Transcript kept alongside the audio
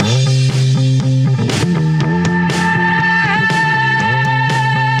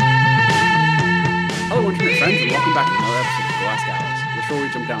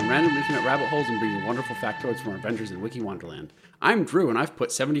infinite rabbit holes and bring you wonderful factoids from our adventures in Wiki Wonderland. I'm Drew, and I've put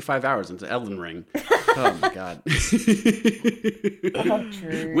 75 hours into Elden Ring. Oh my god. Oh,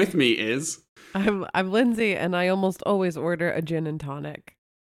 Drew. With me is... I'm Lindsay, and I almost always order a gin and tonic.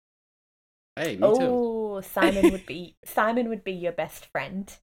 Hey, me too. Oh, Simon would be your best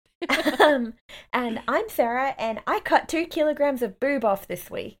friend. And I'm Sarah, and I cut 2 kilograms of boob off this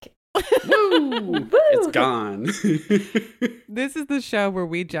week. Woo! It's gone. This is the show where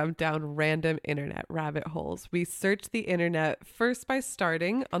we jump down random internet rabbit holes. We search the internet first by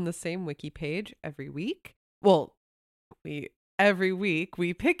starting on the same wiki page every week. Well, every week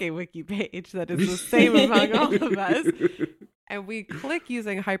we pick a wiki page that is the same among all of us. And we click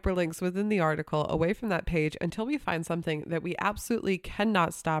using hyperlinks within the article away from that page until we find something that we absolutely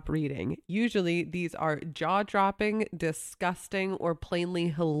cannot stop reading. Usually these are jaw-dropping, disgusting, or plainly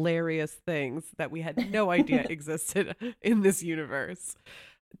hilarious things that we had no idea existed in this universe.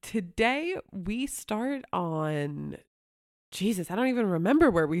 Today we start on... Jesus, I don't even remember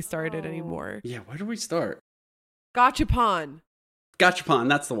where we started anymore. Yeah, where do we start? Gachapon. Gachapon,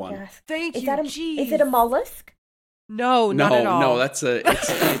 that's the one. Yes. Thank you, jeez. Is it a mollusk? No, not at all. No, that's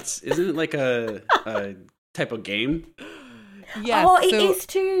it's isn't it like a type of game? Yes. Oh, it is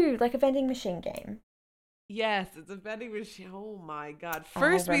too, like a vending machine game. Yes, it's a vending machine. Oh my god. I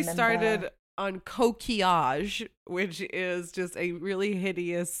First we remember. started on coquillage, which is just a really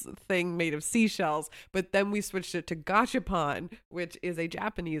hideous thing made of seashells, but then we switched it to gachapon, which is a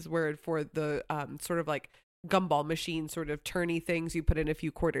Japanese word for the sort of like gumball machine sort of turny things you put in a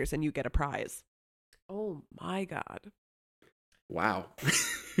few quarters and you get a prize. Oh my god. Wow.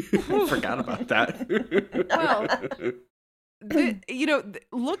 I forgot about that. Well,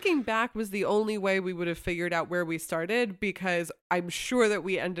 looking back was the only way we would have figured out where we started, because I'm sure that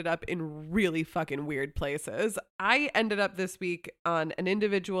we ended up in really fucking weird places. I ended up this week on an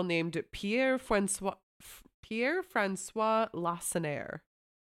individual named Pierre-Francois Lacenaire.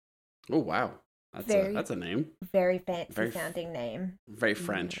 Oh, wow. That's a name. Very fancy sounding name. Very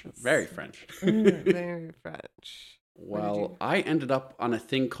French. Yes. Very French. Very French. Well, I ended up on a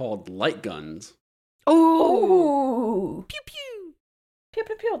thing called light guns. Oh, Pew pew. pew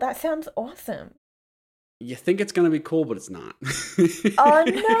pew pew! That sounds awesome. You think it's going to be cool, but it's not. Oh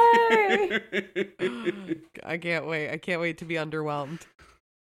no! I can't wait. I can't wait to be underwhelmed.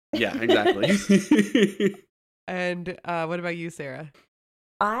 Yeah, exactly. And what about you, Sarah?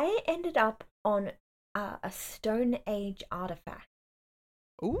 I ended up on a Stone Age artifact.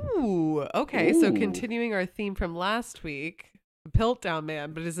 Ooh, okay. So Ooh. continuing our theme from last week, Piltdown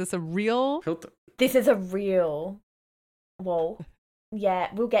Man, but is this a real? This is a real. Well, yeah,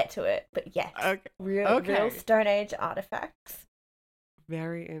 we'll get to it, but yes, Okay. real Stone Age artifacts.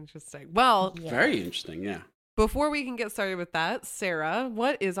 Very interesting. Well, Yeah. Very interesting, yeah. before we can get started with that, Sarah,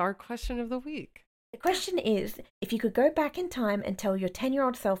 what is our question of the week? The question is, if you could go back in time and tell your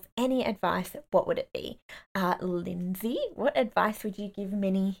 10-year-old self any advice, what would it be? Lindsay, what advice would you give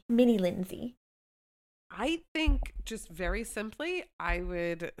mini Lindsay? I think just very simply, I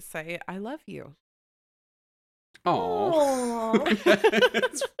would say, I love you. Oh,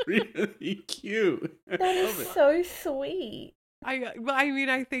 that's really cute. That is so sweet.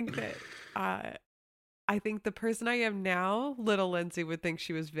 I think that I think the person I am now, little Lindsay, would think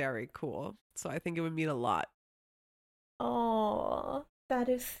she was very cool. So I think it would mean a lot. Oh, that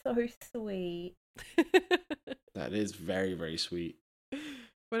is so sweet. That is very, very sweet.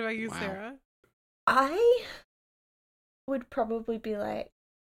 What about you, Wow. Sarah? I would probably be like,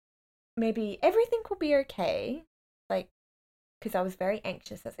 maybe everything will be okay, like, because I was very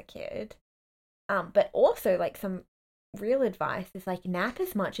anxious as a kid. But also, like, some real advice is, like, nap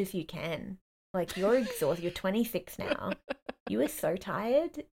as much as you can. Like, you're exhausted. You're 26 now. You were so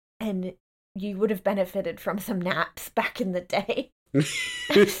tired, and you would have benefited from some naps back in the day.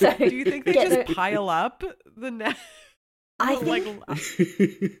 So, Do you think they just pile up the net? I think,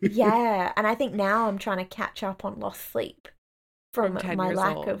 yeah, and I think now I'm trying to catch up on lost sleep from 10 my years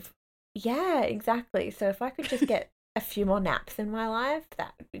lack old. of. Yeah, exactly. So if I could just get a few more naps in my life,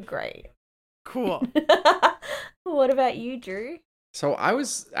 that would be great. Cool. What about you, Drew? So I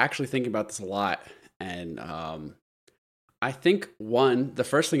was actually thinking about this a lot, and I think the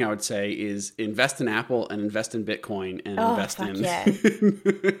first thing I would say is invest in Apple and invest in Bitcoin and invest fuck in. yeah.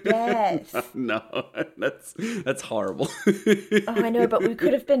 Yes. No, that's horrible. Oh, I know, but we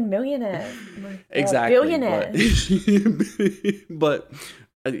could have been millionaires. Exactly. Billionaires. But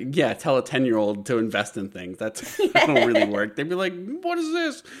yeah, tell a 10-year-old to invest in things. That don't really work. They'd be like, "What is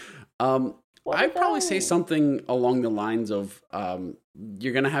this?" I'd probably say something along the lines of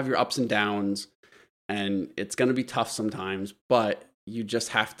you're going to have your ups and downs, and it's going to be tough sometimes, but you just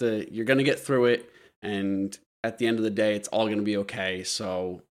have to, you're going to get through it. And at the end of the day, it's all going to be okay.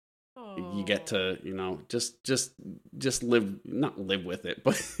 So you get to, just live, not live with it,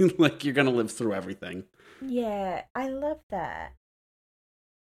 but like you're going to live through everything. Yeah, I love that.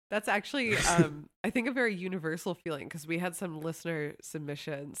 That's actually, I think, a very universal feeling, because we had some listener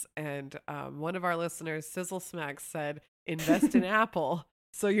submissions, and one of our listeners, Sizzle Smacks, said, invest in Apple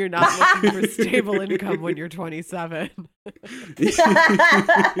so you're not looking for stable income when you're 27.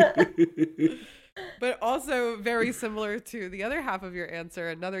 But also very similar to the other half of your answer,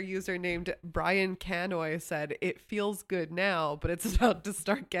 another user named Brian Canoy said, it feels good now, but it's about to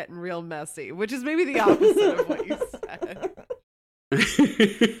start getting real messy, which is maybe the opposite of what you said.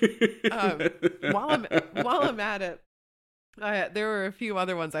 While I'm at it, there were a few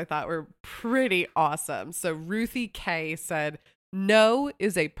other ones I thought were pretty awesome. So Ruthie K said, no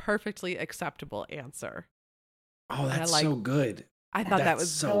is a perfectly acceptable answer. Oh, that's so good. I thought that was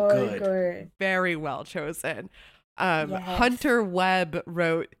so good. Very well chosen. Yes. Hunter Webb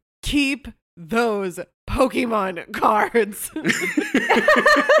wrote, keep those Pokemon cards.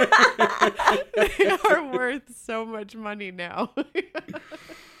 They are worth so much money now.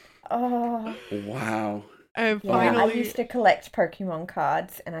 Oh. Wow. And Yeah, finally, I used to collect Pokemon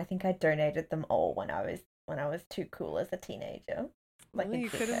cards, and I think I donated them all when I was too cool as a teenager. Like, well, you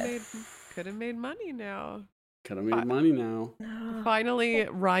could have made money now. Could have made money now. Finally,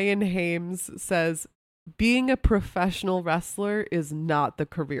 Ryan Hames says, being a professional wrestler is not the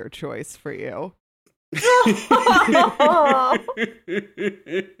career choice for you.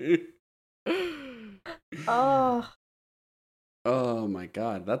 Oh. Oh my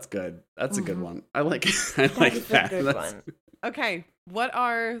God, that's good. That's a good one. I like that. A good one. Okay, what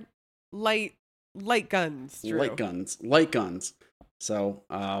are light guns, Drew? Light guns. So,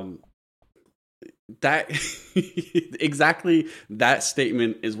 that exactly that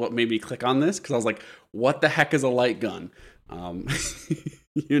statement is what made me click on this, because I was like, what the heck is a light gun? When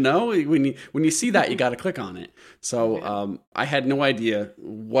you see that, you got to click on it. So I had no idea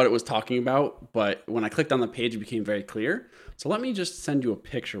what it was talking about, but when I clicked on the page, it became very clear. So let me just send you a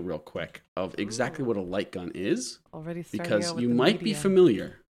picture real quick of exactly what a light gun is, already because you might be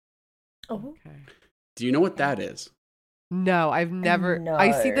familiar. Oh. Okay. Do you know what that is? No, I've never. No.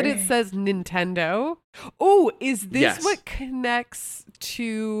 I see that it says Nintendo. Oh, is this Yes. what connects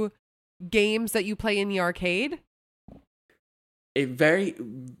to games that you play in the arcade? A very,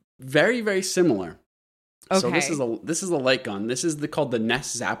 very, very similar. Okay. So this is a light gun. This is called the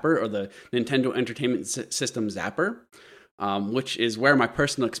NES Zapper, or the Nintendo Entertainment System Zapper, which is where my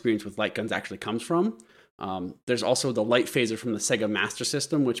personal experience with light guns actually comes from. There's also the light phaser from the Sega Master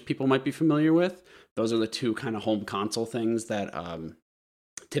System, which people might be familiar with. Those are the two kind of home console things that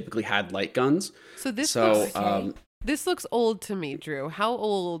typically had light guns. So this looks old to me, Drew. How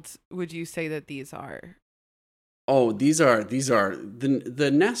old would you say that these are? Oh, these are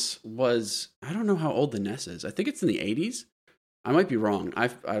the NES was, I don't know how old the NES is. I think it's in the 80s. I might be wrong.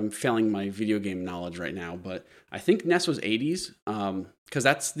 I'm failing my video game knowledge right now, but I think NES was 80s, because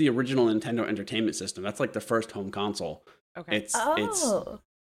that's the original Nintendo Entertainment System. That's like the first home console. Okay. It's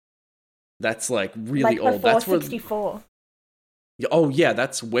that's like really like old. Before That's 64. Oh yeah,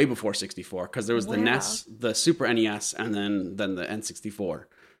 that's way before 64, because there was the Wow. NES, the Super NES, and then the N64.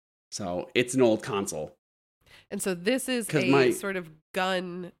 So it's an old console. And so this is sort of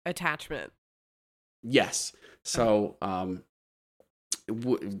gun attachment. Yes. So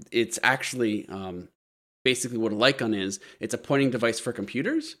it's actually basically what a light gun is. It's a pointing device for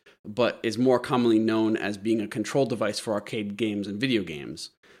computers, but is more commonly known as being a control device for arcade games and video games.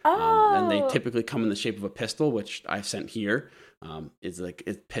 And they typically come in the shape of a pistol, which I've sent here. Is like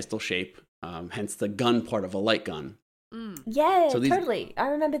it's pistol shape, hence the gun part of a light gun. Yeah, So totally. I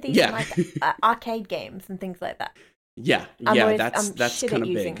remember these in like arcade games and things like that. Yeah, that's shit kind at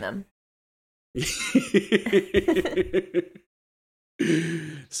of using big. them.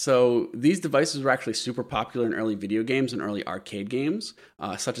 So these devices were actually super popular in early video games and early arcade games,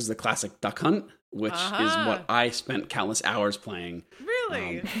 such as the classic Duck Hunt, which is what I spent countless hours playing.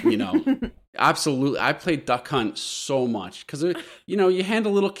 Really? Absolutely. I played Duck Hunt so much because, you hand a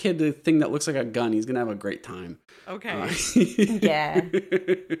little kid the thing that looks like a gun, he's going to have a great time. Okay. Yeah.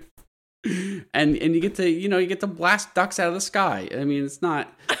 And you get to blast ducks out of the sky. I mean, it's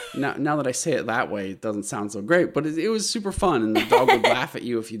not now that I say it that way, it doesn't sound so great, but it was super fun, and the dog would laugh at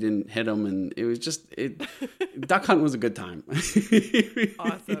you if you didn't hit him, and it was just Duck Hunt was a good time.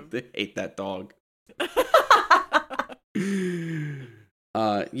 Awesome. They hate that dog.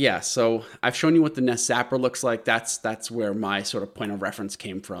 So I've shown you what the NES Zapper looks like. That's where my sort of point of reference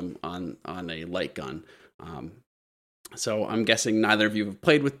came from on a light gun. So I'm guessing neither of you have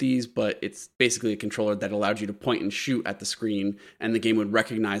played with these, but it's basically a controller that allowed you to point and shoot at the screen, and the game would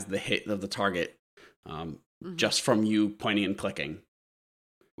recognize the hit of the target just from you pointing and clicking.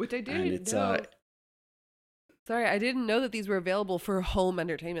 Which I didn't know. Sorry, I didn't know that these were available for home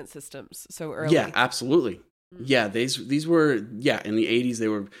entertainment systems so early. Yeah, absolutely. Yeah, these were in the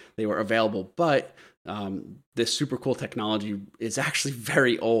 80s they were available, but this super cool technology is actually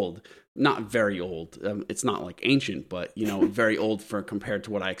very old. Not very old. It's not like ancient, but very old for compared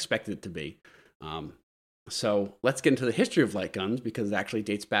to what I expected it to be. So let's get into the history of light guns because it actually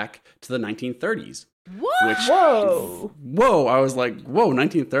dates back to the 1930s. What? Whoa! I was like, whoa,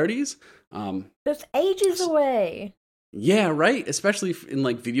 1930s? That's ages away. Yeah, right? Especially in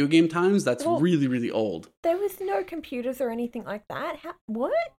like video game times, that's really, really old. There was no computers or anything like that.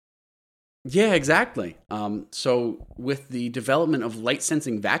 What? Yeah, exactly. So with the development of light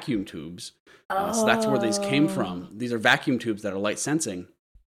sensing vacuum tubes, so that's where these came from. These are vacuum tubes that are light sensing.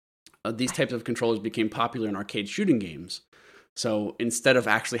 These types of controllers became popular in arcade shooting games. So instead of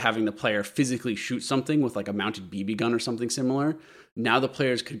actually having the player physically shoot something with like a mounted BB gun or something similar, now the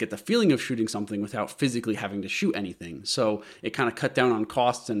players could get the feeling of shooting something without physically having to shoot anything. So it kind of cut down on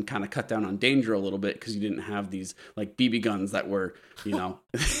costs and kind of cut down on danger a little bit because you didn't have these like BB guns that were,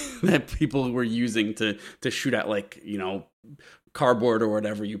 that people were using to shoot at like, cardboard or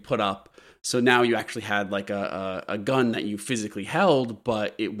whatever you put up. So now you actually had like a gun that you physically held,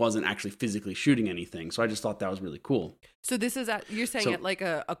 but it wasn't actually physically shooting anything. So I just thought that was really cool. So this is you're saying at like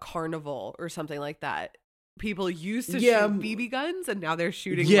a carnival or something like that. People used to shoot BB guns and now they're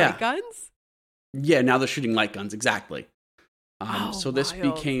shooting light guns? Yeah, now they're shooting light guns, exactly. So this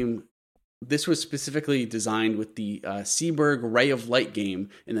wild. This was specifically designed with the Seeburg Ray of Light game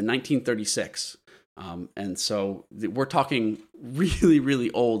in the 1936. And so we're talking really,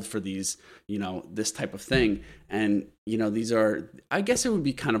 really old for these, this type of thing. And, these are, I guess it would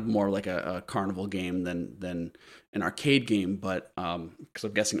be kind of more like a carnival game than an arcade game. But because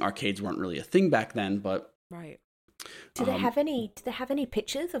I'm guessing arcades weren't really a thing back then. But right. Do they have any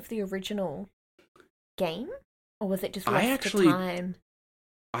pictures of the original game? Or was it just lost to time?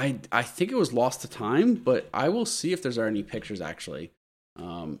 I think it was lost to time, but I will see if there's any pictures actually.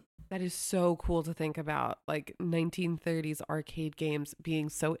 That is so cool to think about, like 1930s arcade games being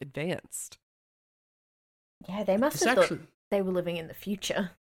so advanced. Yeah, they must have thought they were living in the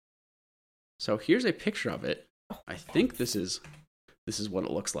future. So here's a picture of it. I think this is what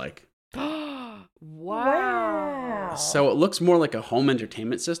it looks like. Wow. So it looks more like a home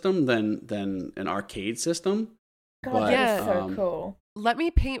entertainment system than an arcade system. God, that is so cool. Let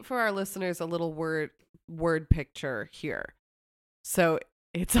me paint for our listeners a little word picture here. So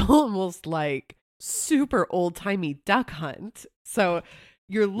it's almost like super old-timey Duck Hunt. So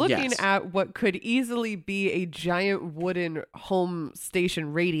you're looking at what could easily be a giant wooden home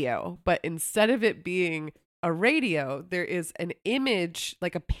station radio, but instead of it being a radio, there is an image,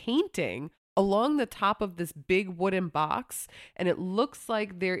 like a painting, along the top of this big wooden box, and it looks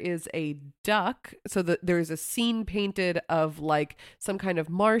like there is a duck. So there's a scene painted of like some kind of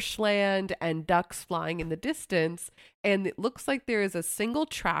marshland and ducks flying in the distance, and it looks like there is a single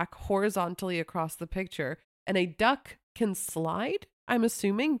track horizontally across the picture, and a duck can slide, I'm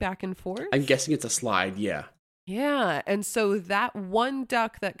assuming, back and forth. I'm guessing it's a slide, yeah. Yeah, and so that one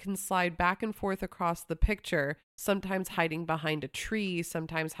duck that can slide back and forth across the picture, sometimes hiding behind a tree,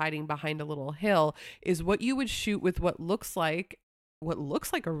 sometimes hiding behind a little hill, is what you would shoot with what looks like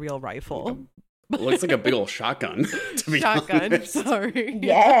a real rifle. Looks like a big old shotgun, to be shotgun, honest. Sorry.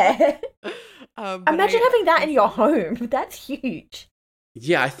 Yeah. Imagine having that in your home. That's huge.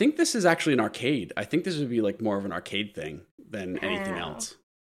 Yeah, I think this is actually an arcade. I think this would be like more of an arcade thing than anything else.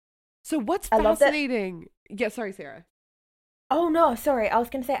 So what's fascinating? Yeah, sorry, Sarah. Oh no, sorry. I was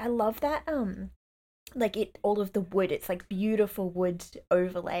gonna say I love that. Like all of the wood. It's like beautiful wood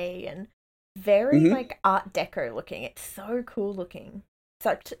overlay and very like Art Deco looking. It's so cool looking.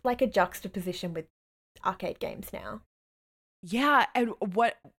 Such like a juxtaposition with arcade games now. Yeah, and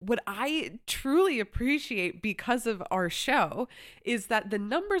what I truly appreciate because of our show is that the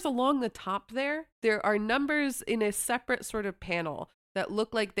numbers along the top there are numbers in a separate sort of panel that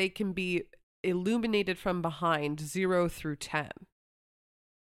look like they can be illuminated from behind 0 through 10.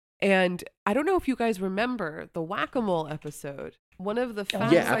 And I don't know if you guys remember the Whack-A-Mole episode. One of the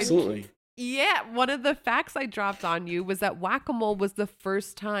facts absolutely. One of the facts I dropped on you was that Whack-A-Mole was the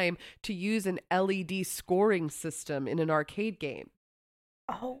first time to use an LED scoring system in an arcade game.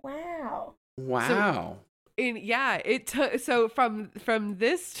 Oh, wow. Wow. So from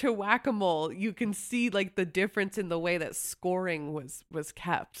this to Whack-A-Mole, you can see like the difference in the way that scoring was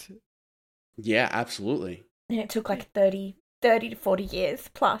kept. Yeah, absolutely. And it took like 30 to 40 years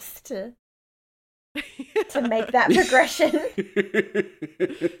plus to make that progression.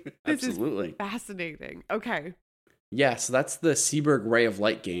 Absolutely. This is fascinating. Okay. Yeah, so that's the Seeburg Ray of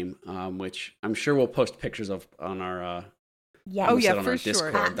Light game, which I'm sure we'll post pictures of on our for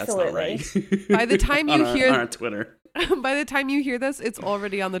Discord. sure. That's not right. By the time you hear on our Twitter. By the time you hear this, it's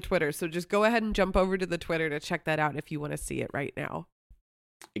already on the Twitter. So just go ahead and jump over to the Twitter to check that out if you want to see it right now.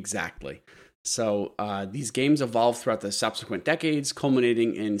 Exactly. So these games evolved throughout the subsequent decades,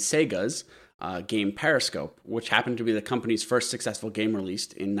 culminating in Sega's game Periscope, which happened to be the company's first successful game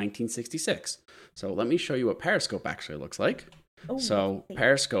released in 1966. So let me show you what Periscope actually looks like. Ooh, so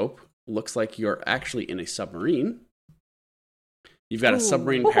Periscope looks like you're actually in a submarine. You've got a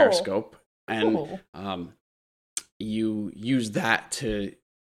submarine periscope, and you use that to,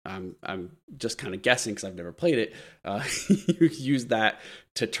 I'm just kind of guessing because I've never played it, you use that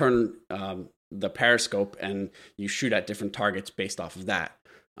to turn the periscope, and you shoot at different targets based off of that.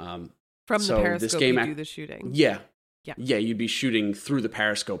 From the periscope, you do the shooting. Yeah, you'd be shooting through the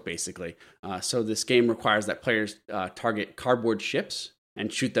periscope, basically. So this game requires that players target cardboard ships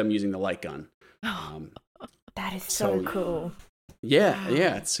and shoot them using the light gun. That is so cool. Yeah,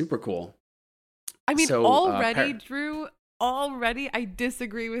 it's super cool. I mean, Drew, I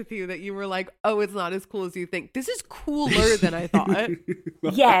disagree with you that you were like, oh, it's not as cool as you think. This is cooler than I thought.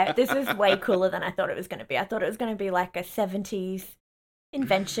 Yeah, this is way cooler than I thought it was going to be. I thought it was going to be like a 70s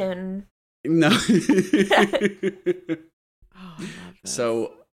invention. No. I love this.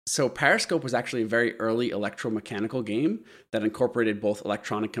 So Periscope was actually a very early electromechanical game that incorporated both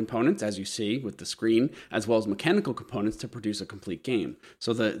electronic components, as you see with the screen, as well as mechanical components to produce a complete game.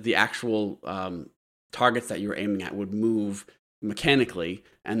 So the actual targets that you were aiming at would move mechanically,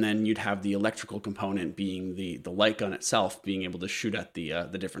 and then you'd have the electrical component being the light gun itself being able to shoot at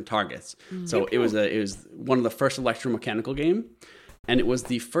the different targets. So it was one of the first electromechanical game, and it was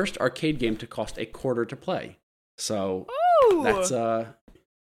the first arcade game to cost $0.25 to play. So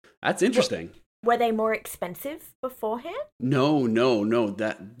that's interesting. Were they more expensive beforehand? No.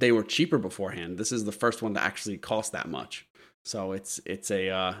 That they were cheaper beforehand. This is the first one to actually cost that much. So it's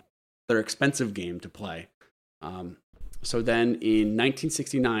they're expensive game to play. So then in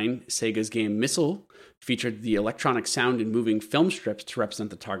 1969, Sega's game Missile featured the electronic sound and moving film strips to represent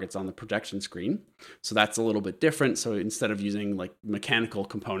the targets on the projection screen. So that's a little bit different. So instead of using like mechanical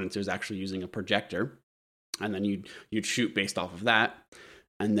components, it was actually using a projector, and then you'd shoot based off of that.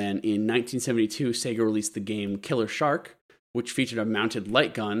 And then in 1972, Sega released the game Killer Shark, which featured a mounted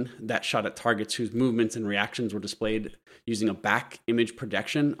light gun that shot at targets whose movements and reactions were displayed using a back image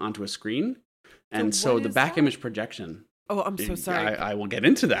projection onto a screen. And so the back image projection... Oh, I'm so sorry. I will get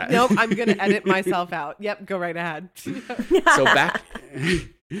into that. Nope, I'm going to edit myself out. Yep, go right ahead. So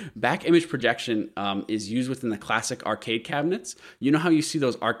back image projection is used within the classic arcade cabinets. You know how you see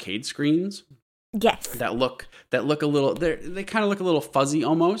those arcade screens? Yes. That look a little, they kind of look a little fuzzy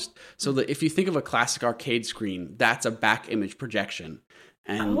almost. So that if you think of a classic arcade screen, that's a back image projection.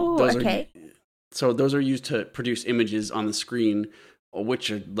 And those are used to produce images on the screen,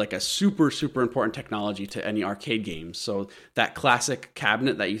 which are like a super, super important technology to any arcade game. So that classic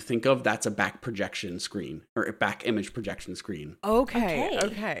cabinet that you think of, that's a back projection screen, or a back image projection screen.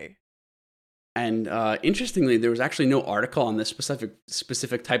 Okay. And interestingly, there was actually no article on this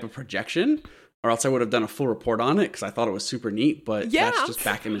specific type of projection, or else I would have done a full report on it because I thought it was super neat. But that's just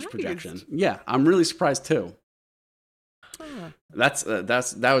back image projection. Yeah, I'm really surprised too. Huh.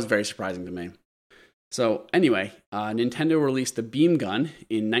 That was very surprising to me. So anyway, Nintendo released the beam gun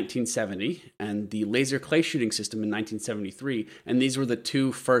in 1970 and the laser clay shooting system in 1973, and these were the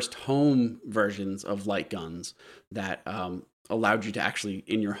two first home versions of light guns that allowed you to actually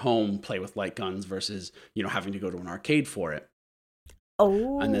in your home play with light guns versus having to go to an arcade for it.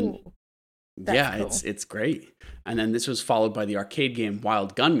 Oh, and then cool. It's great. And then this was followed by the arcade game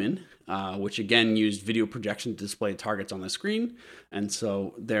Wild Gunman, which again used video projection to display targets on the screen. And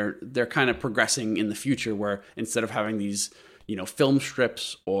so they're kind of progressing in the future where instead of having these film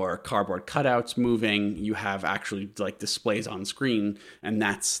strips or cardboard cutouts moving, you have actually like displays on screen, and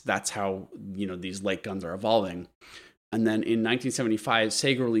that's how these light guns are evolving. And then in 1975,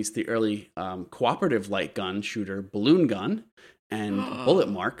 Sega released the early cooperative light gun shooter Balloon Gun and Bullet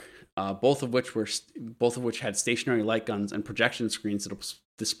Mark, both of which had stationary light guns and projection screens that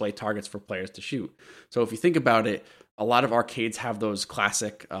display targets for players to shoot. So if you think about it, a lot of arcades have those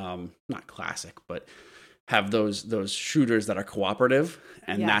classic, not classic, but have those shooters that are cooperative,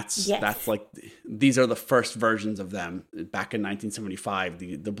 and that's like these are the first versions of them. Back in 1975,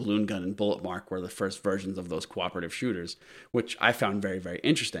 the Balloon Gun and Bullet Mark were the first versions of those cooperative shooters, which I found very, very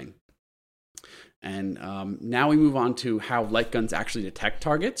interesting. And now we move on to how light guns actually detect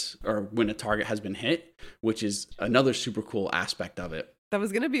targets, or when a target has been hit, which is another super cool aspect of it. That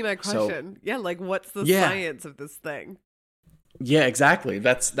was going to be my question. What's the science of this thing? Yeah, exactly.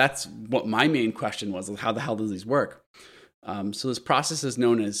 That's what my main question was. How the hell does these work? So this process is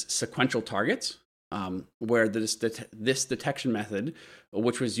known as sequential targets, where this detection method,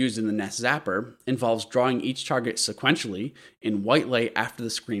 which was used in the Nest Zapper, involves drawing each target sequentially in white light after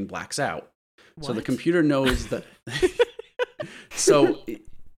the screen blacks out. What? So the computer knows that. So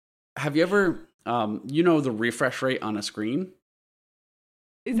have you ever, the refresh rate on a screen?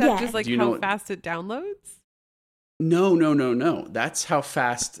 Is that just Do you know fast it downloads? No. That's how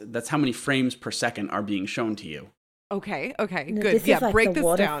many frames per second are being shown to you. Okay, No, good. this Yeah, is like break the this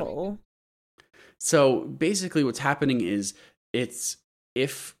down. waterfall. So basically what's happening is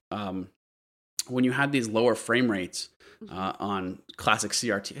when you had these lower frame rates on classic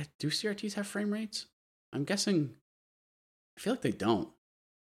CRT, do CRTs have frame rates? I'm guessing, I feel like they don't.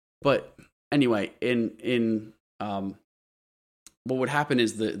 But anyway, what would happen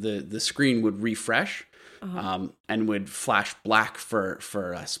is the screen would refresh and would flash black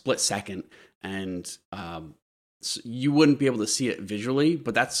for a split second, and so you wouldn't be able to see it visually.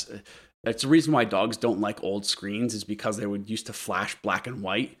 But that's the reason why dogs don't like old screens, is because they would used to flash black and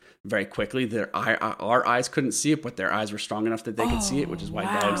white very quickly. Our eyes couldn't see it, but their eyes were strong enough that they could see it, which is why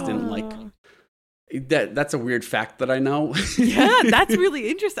dogs didn't like that. That's a weird fact that I know. Yeah, that's really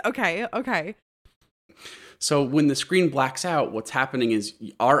interesting. Okay. So when the screen blacks out, what's happening is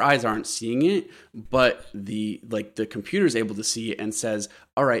our eyes aren't seeing it, but the computer's able to see it and says,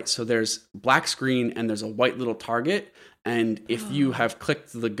 all right, so there's black screen and there's a white little target. And if you have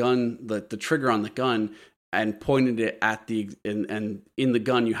clicked the gun, the trigger on the gun and pointed it at and in the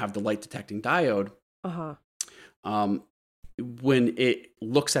gun, you have the light detecting diode. When it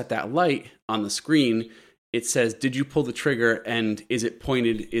looks at that light on the screen, it says, did you pull the trigger, and is it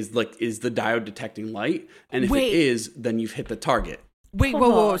pointed, is the diode detecting light? And if it is, then you've hit the target. Wait,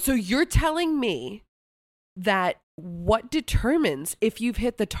 whoa. So you're telling me that what determines if you've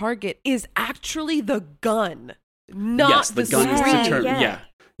hit the target is actually the gun, not the gun screen. is determining. Yeah.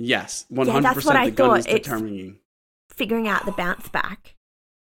 Yes, 100%. That's what I the gun thought. is determining. Figuring out the bounce back.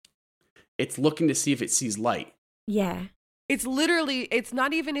 It's looking to see if it sees light. Yeah. It's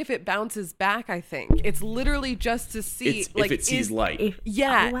not even if it bounces back, I think. It's literally just to see if it sees light. Is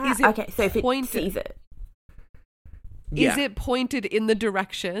it so if it pointed? sees it. Is it pointed in the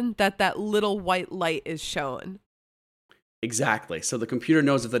direction that little white light is shown? Exactly. So the computer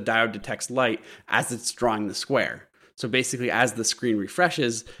knows if the diode detects light as it's drawing the square. So basically, as the screen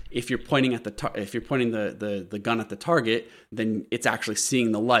refreshes, if you're pointing at the gun at the target, then it's actually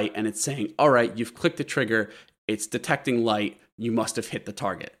seeing the light, and it's saying, all right, you've clicked the trigger, it's detecting light, you must have hit the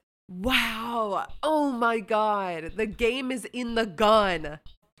target. Wow. Oh my God. The game is in the gun.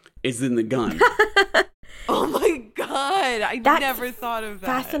 It's in the gun. Oh my God. That's never thought of that.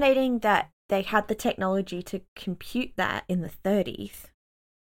 Fascinating that they had the technology to compute that in the 30s.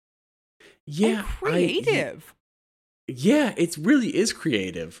 Yeah. And creative. Yeah, it really is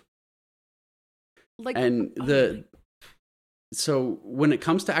creative. So when it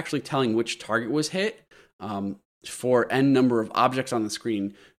comes to actually telling which target was hit, for n number of objects on the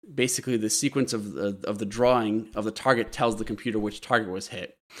screen, basically the sequence of the drawing of the target tells the computer which target was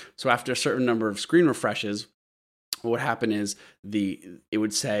hit. So after a certain number of screen refreshes, what would happen is it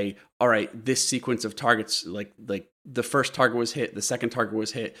would say, all right, this sequence of targets, like the first target was hit, the second target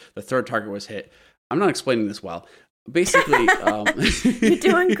was hit, the third target was hit. I'm not explaining this well. Basically, you're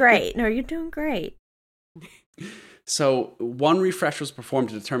doing great. No, you're doing great. So one refresh was performed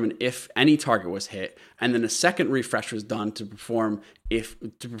to determine if any target was hit, and then a second refresh was done to perform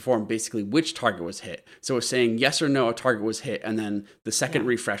basically which target was hit. So it was saying yes or no, a target was hit, and then the second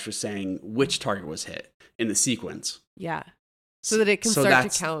refresh was saying which target was hit in the sequence. Yeah. So that it can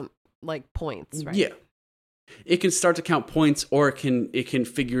start to count like points, right? Yeah. It can start to count points, or it can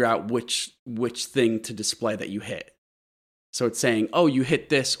figure out which thing to display that you hit. So it's saying, oh, you hit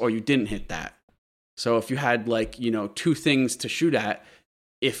this or you didn't hit that. So if you had two things to shoot at,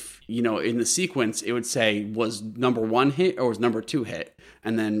 if, in the sequence, it would say, was number 1 hit or was number 2 hit?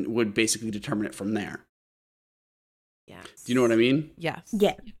 And then would basically determine it from there. Yes. Do you know what I mean? Yes.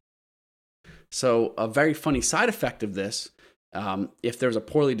 Yeah. So a very funny side effect of this, if there's a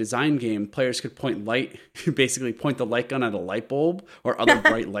poorly designed game, players could basically point the light gun at a light bulb or other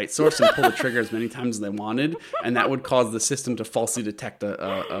bright light source and pull the trigger as many times as they wanted, and that would cause the system to falsely detect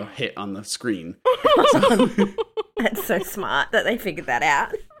a hit on the screen. That's so smart that they figured that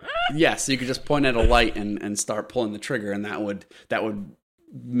out. Yeah, so you could just point at a light and start pulling the trigger, and that would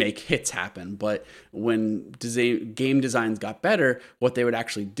make hits happen. But when game designs got better, what they would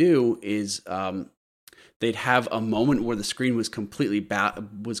actually do is they'd have a moment where the screen was completely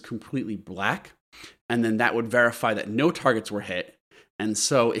black, and then that would verify that no targets were hit. And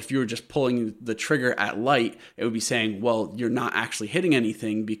so if you were just pulling the trigger at light, it would be saying, well, you're not actually hitting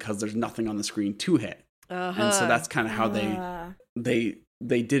anything because there's nothing on the screen to hit. And so that's kind of how they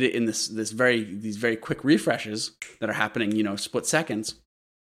did it in these very quick refreshes that are happening, split seconds.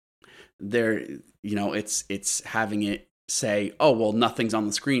 It's having it say, oh, well, nothing's on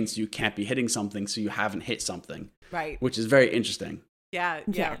the screen, so you can't be hitting something, so you haven't hit something. Right. Which is very interesting. Yeah.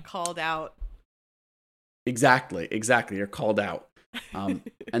 Called out. Exactly. You're called out. And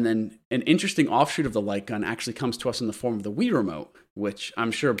then an interesting offshoot of the light gun actually comes to us in the form of the Wii remote, which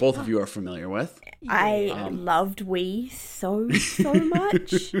I'm sure both of you are familiar with. I loved Wii so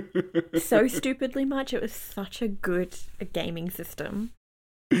much. So stupidly much. It was such a good gaming system.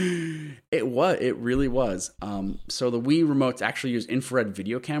 It really was. So the Wii remotes actually use infrared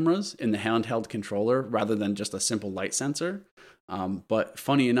video cameras in the handheld controller rather than just a simple light sensor. But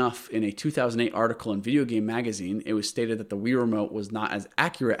funny enough, in a 2008 article in Video Game Magazine, it was stated that the Wii remote was not as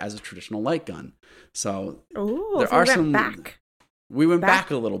accurate as a traditional light gun. So we went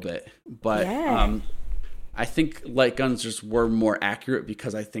back a little bit, but I think light guns just were more accurate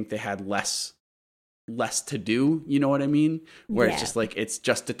because I think they had less to do, you know what I mean? Where it's just like it's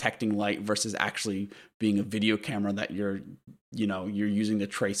just detecting light versus actually being a video camera that you're using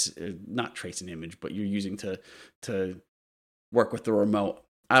to not trace an image, but you're using to work with the remote.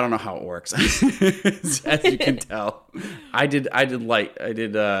 I don't know how it works. As you can tell, I did light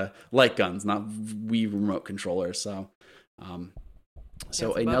guns, not Wii remote controllers. So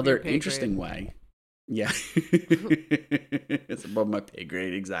another interesting way. Yeah. It's above my pay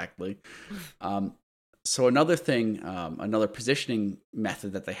grade. Exactly. So another thing, another positioning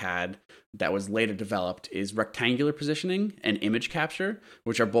method that they had that was later developed is rectangular positioning and image capture,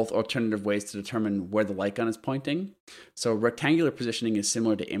 which are both alternative ways to determine where the light gun is pointing. So rectangular positioning is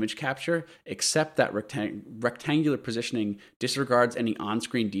similar to image capture, except that rectangular positioning disregards any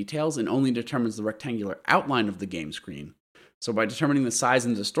on-screen details and only determines the rectangular outline of the game screen. So by determining the size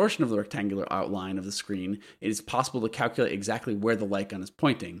and distortion of the rectangular outline of the screen, it is possible to calculate exactly where the light gun is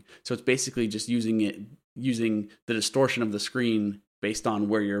pointing. So it's basically just using the distortion of the screen based on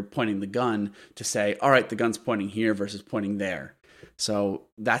where you're pointing the gun to say, all right, the gun's pointing here versus pointing there. So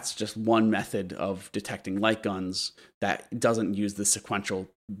that's just one method of detecting light guns that doesn't use the sequential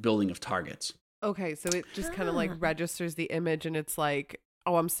building of targets. Okay, so it just kind of like registers the image and it's like,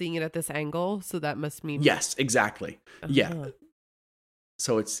 oh, I'm seeing it at this angle, so that must mean... Yes, exactly. Yeah.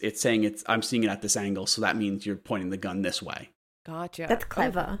 So it's saying I'm seeing it at this angle, so that means you're pointing the gun this way. Gotcha. That's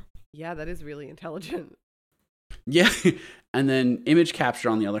clever. Yeah, that is really intelligent. Yeah. And then image capture,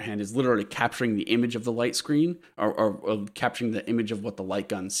 on the other hand, is literally capturing the image of the light screen or capturing the image of what the light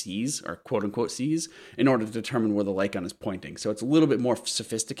gun sees or quote unquote sees in order to determine where the light gun is pointing. So it's a little bit more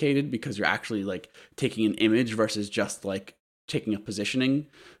sophisticated because you're actually like taking an image versus just like taking a positioning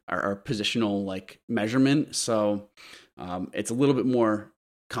or positional like measurement. So it's a little bit more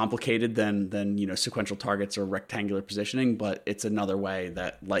complicated than sequential targets or rectangular positioning, but it's another way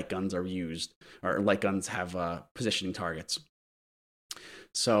that light guns are used, or light guns have positioning targets.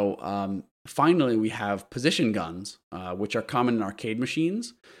 So finally, we have position guns, which are common in arcade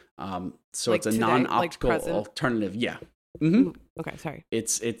machines. So like it's a non-optical alternative. Yeah. Mm-hmm. Okay, sorry.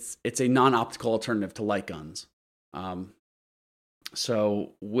 It's a non-optical alternative to light guns.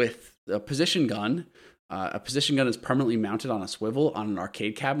 So with a position gun is permanently mounted on a swivel on an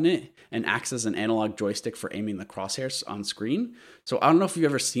arcade cabinet and acts as an analog joystick for aiming the crosshairs on screen. So I don't know if you've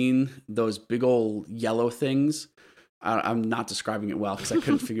ever seen those big old yellow things. I'm not describing it well because I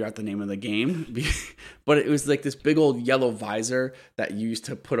couldn't figure out the name of the game. But it was like this big old yellow visor that you used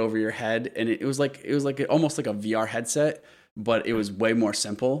to put over your head. And it was like almost like a VR headset, but it was way more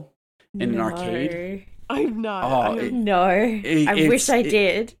simple in an arcade. I'm not. I wish I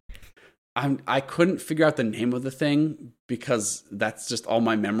did. I couldn't figure out the name of the thing because that's just all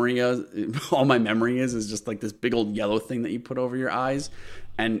my memory is. All my memory is just like this big old yellow thing that you put over your eyes.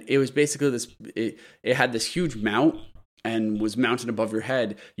 And it was basically this, it had this huge mount and was mounted above your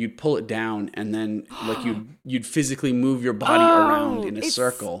head. You'd pull it down and then like you'd physically move your body around in a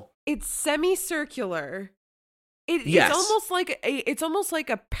circle. It's semicircular. Yes. It's almost like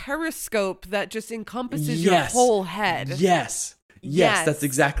a periscope that just encompasses your whole head. Yes, that's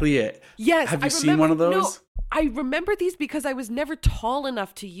exactly it. Yes. Have you seen one of those? No, I remember these because I was never tall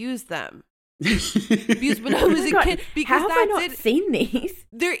enough to use them. Because when I was a kid, because how have I not seen these?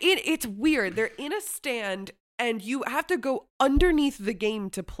 It's weird. They're in a stand and you have to go underneath the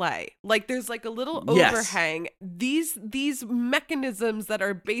game to play. Like there's like a little Yes. overhang. These mechanisms that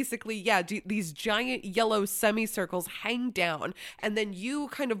are basically these giant yellow semicircles hang down, and then you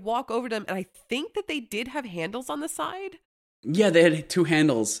kind of walk over them. And I think that they did have handles on the side. Yeah, they had 2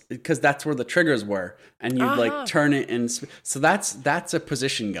 handles because that's where the triggers were, and you'd like turn it and so that's a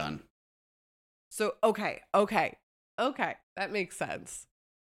position gun. So okay, that makes sense.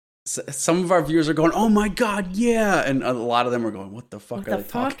 So some of our viewers are going, "Oh my god, yeah," and a lot of them are going, "What the fuck are they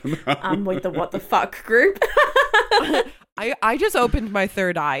talking about?" I'm with the what the fuck group. I just opened my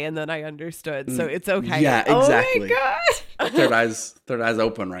third eye and then I understood, so it's okay. Yeah, exactly. Oh my god. Third eyes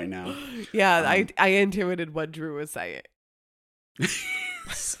open right now. Yeah, I intuited what Drew was saying.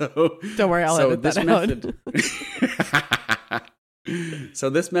 So don't worry, I'll edit that out.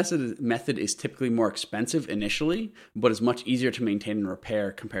 So this method is typically more expensive initially, but is much easier to maintain and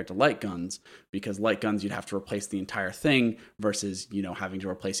repair compared to light guns, because light guns you'd have to replace the entire thing versus, having to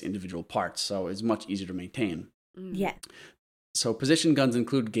replace individual parts. So it's much easier to maintain. Yeah. So position guns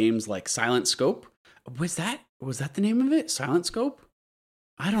include games like Silent Scope. Was that the name of it? Silent Scope?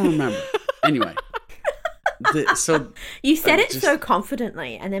 I don't remember. Anyway. You said it so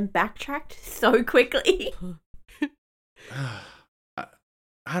confidently and then backtracked so quickly.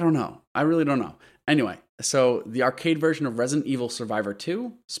 I don't know. I really don't know. Anyway, so the arcade version of Resident Evil Survivor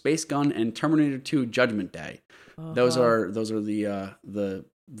 2, Space Gun, and Terminator 2 Judgment Day. Those are the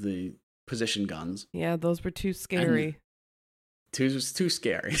position guns. Yeah, those were too scary. Too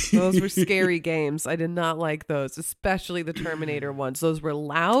scary. Those were scary games. I did not like those, especially the Terminator ones. Those were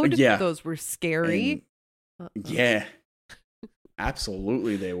loud. Yeah. Those were scary. Yeah.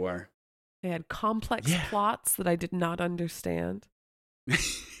 Absolutely they were. They had complex plots that I did not understand.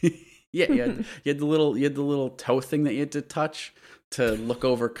 Yeah, you had the little toe thing that you had to touch to look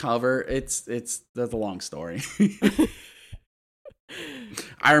over cover. That's a long story.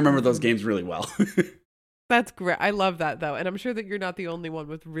 I remember those games really well. That's great. I love that though, and I'm sure that you're not the only one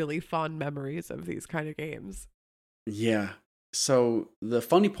with really fond memories of these kind of games. Yeah. So the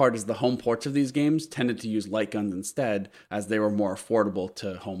funny part is the home ports of these games tended to use light guns instead, as they were more affordable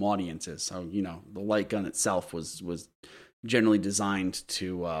to home audiences. So, the light gun itself was generally designed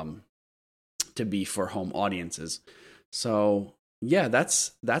to be for home audiences. So yeah,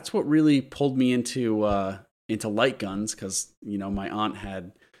 that's what really pulled me into light guns, because my aunt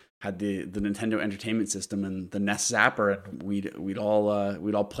had the Nintendo Entertainment System and the NES Zapper, and we'd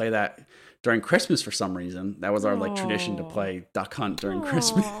all play that during Christmas for some reason. That was our tradition to play Duck Hunt during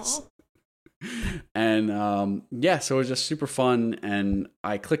Christmas. And so it was just super fun, and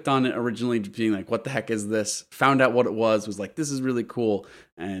I clicked on it originally being like, what the heck is this? Found out what it was like, this is really cool,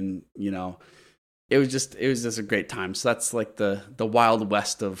 and it was just a great time. So that's like the Wild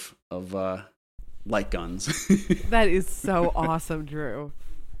West of light guns. That is so awesome, Drew.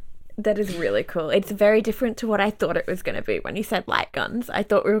 That is really cool. It's very different to what I thought it was going to be when you said light guns. I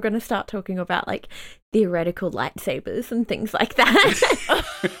thought we were going to start talking about like theoretical lightsabers and things like that.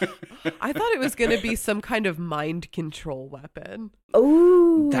 I thought it was going to be some kind of mind control weapon.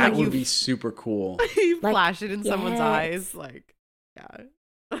 Oh, that would be super cool. You flash it in someone's eyes, like,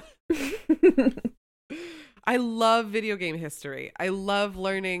 yeah. I love video game history. I love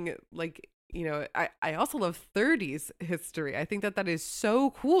learning, like, I also love 30s history. I think that is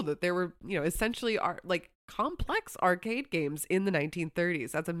so cool that there were, essentially complex arcade games in the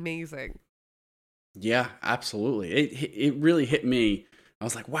 1930s. That's amazing. Yeah, absolutely. It really hit me. I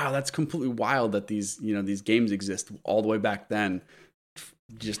was like, wow, that's completely wild that these games exist all the way back then.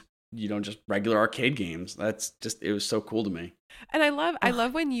 Just regular arcade games. It was so cool to me. And I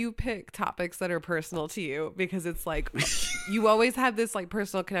love when you pick topics that are personal to you, because it's like you always have this like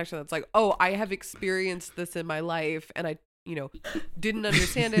personal connection that's like, oh, I have experienced this in my life and I didn't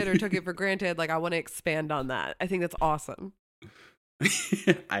understand it or took it for granted. Like, I want to expand on that. I think that's awesome.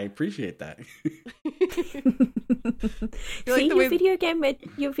 I appreciate that. See, your video game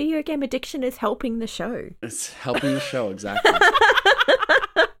addiction is helping the show. It's helping the show, exactly.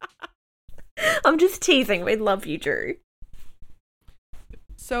 I'm just teasing. We love you, Drew.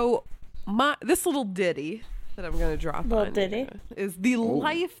 So this little ditty that I'm going to drop is the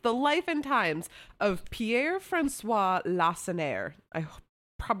life and times of Pierre-François Lacenaire. I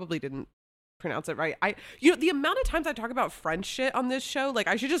probably didn't pronounce it right. The amount of times I talk about French shit on this show, like,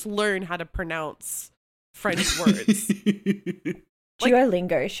 I should just learn how to pronounce French words.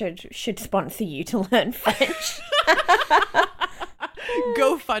 Duolingo should sponsor you to learn French.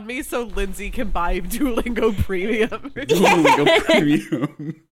 GoFundMe so Lindsay can buy Duolingo Premium. Duolingo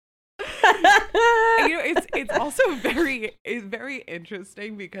Premium. It's also very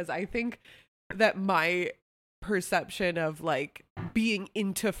interesting, because I think that my perception of like being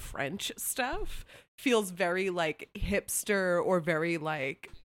into French stuff feels very like hipster or very like,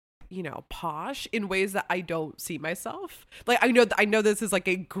 you know, posh in ways that I don't see myself. Like I know this is like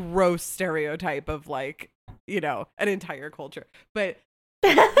a gross stereotype of like, you know, an entire culture, but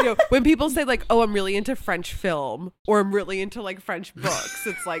you know, when people say like, oh, I'm really into French film or I'm really into like French books,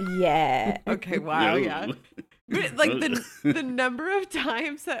 it's like, Yeah. okay, wow, yeah. But, like the number of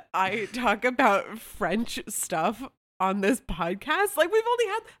times that I talk about French stuff on this podcast, like we've only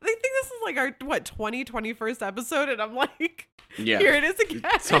had, I think this is like our 21st episode, and I'm like, Yeah. here it is again.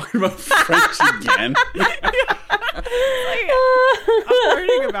 Talking about French again. Like, I'm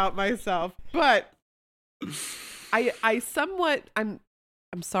learning about myself, but I somewhat, I'm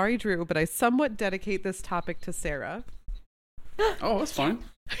sorry, Drew, but I somewhat dedicate this topic to Sarah. Oh, that's fine.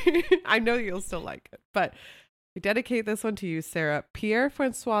 I know you'll still like it, but I dedicate this one to you, Sarah.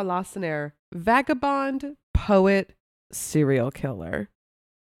 Pierre-François Lacenaire, vagabond, poet, serial killer.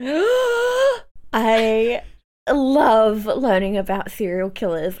 I love learning about serial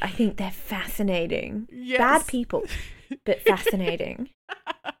killers. I think they're fascinating. Yes. Bad people, but fascinating.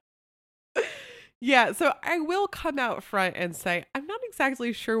 Yeah, so I will come out front and say I'm not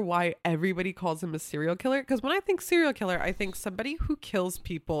exactly sure why everybody calls him a serial killer, because when I think serial killer, I think somebody who kills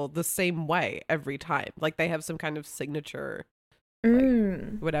people the same way every time. Like they have some kind of signature,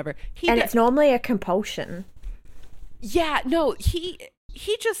 like, whatever. It's normally a compulsion. Yeah, no, he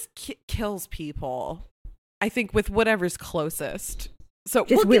just kills people, I think, with whatever's closest. So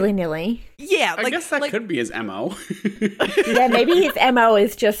Just willy-nilly. Yeah, I guess that could be his MO. Yeah, maybe his MO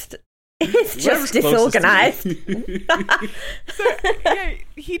is just... It's just disorganized. So, yeah,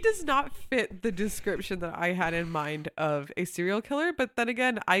 he does not fit the description that I had in mind of a serial killer. But then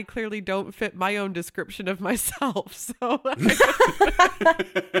again, I clearly don't fit my own description of myself. So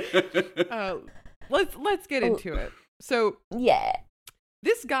let's get into it. So yeah,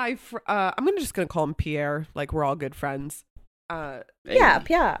 this guy, I'm just gonna call him Pierre. Like we're all good friends.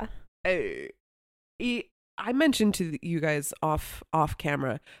 yeah. I mentioned to you guys off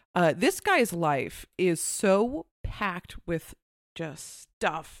camera, this guy's life is so packed with just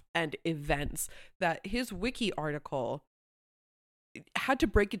stuff and events that his wiki article had to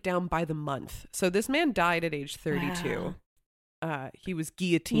break it down by the month. So this man died at age 32. Wow. He was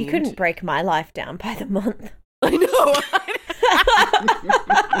guillotined. You couldn't break my life down by the month. I know.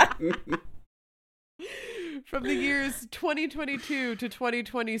 From the years 2022 to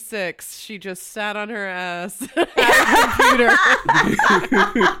 2026, she just sat on her ass at a computer.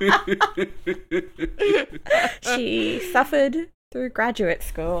 She suffered through graduate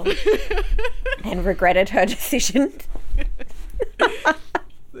school and regretted her decision.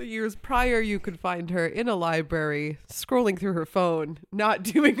 The years prior, you could find her in a library, scrolling through her phone, not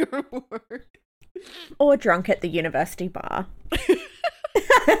doing her work. Or drunk at the university bar.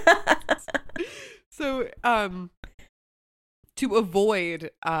 So, to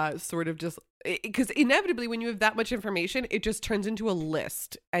avoid sort of just, because inevitably when you have that much information, it just turns into a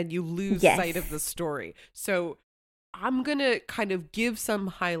list and you lose sight of the story. So I'm going to kind of give some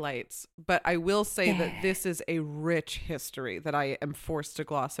highlights, but I will say that this is a rich history that I am forced to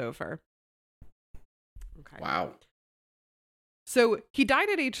gloss over. Okay. Wow. So he died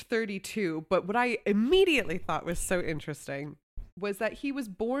at age 32, but what I immediately thought was so interesting was that he was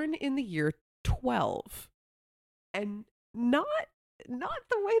born in the year 12, and not the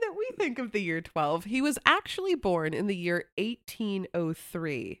way that we think of the year 12. He was actually born in the year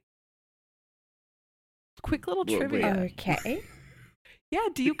 1803. Quick little trivia. Okay. Yeah,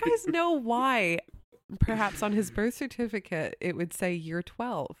 do you guys know why perhaps on his birth certificate it would say year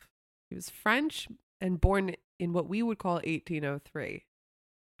 12? He was French and born in what we would call 1803.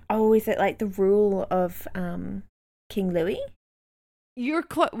 Oh, is it like the rule of King Louis? You're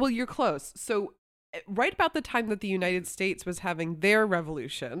you're close. So right about the time that the United States was having their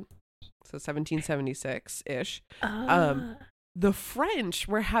revolution, so 1776-ish, the French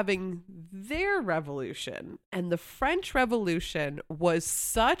were having their revolution. And the French Revolution was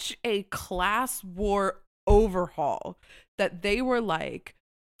such a class war overhaul that they were like,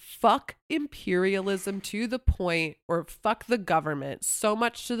 fuck imperialism to the point, or fuck the government so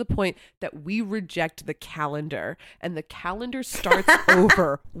much to the point that we reject the calendar, and the calendar starts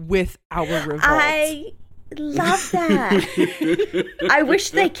over with our revolt. I love that. I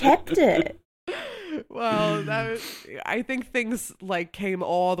wish they kept it. Well, I think things like came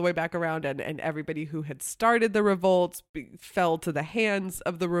all the way back around, and everybody who had started the revolts fell to the hands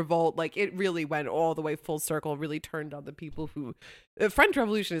of the revolt. Like it really went all the way full circle, really turned on the people who... The French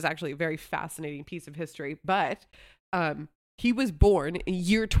Revolution is actually a very fascinating piece of history, but he was born in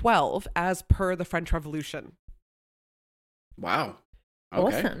year 12 as per the French Revolution. Wow.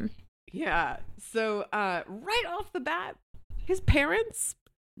 Okay. Awesome. Yeah. So right off the bat, his parents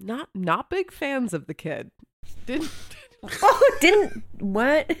not big fans of the kid.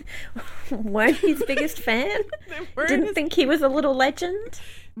 Weren't his biggest fan? Didn't think he was a little legend?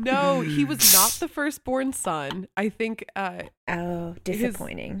 No, he was not the firstborn son. I think Oh,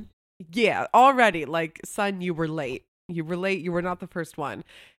 disappointing. yeah, already, like, son, you were late. You were not the first one.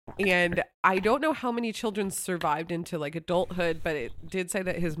 And I don't know how many children survived into like adulthood, but it did say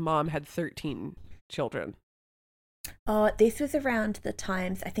that his mom had 13 children. Oh, this was around the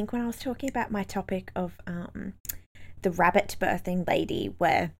times, I think, when I was talking about my topic of the rabbit birthing lady,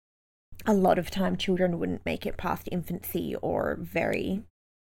 where a lot of time children wouldn't make it past infancy or very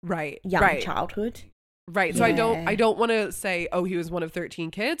young childhood. Right. So Yeah. I don't want to say, oh, he was one of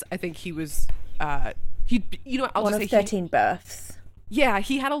 13 kids. I think he was I'll one just of say 13 births. Yeah,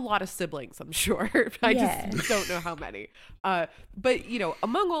 he had a lot of siblings, I'm sure. I Yeah. just don't know how many. But,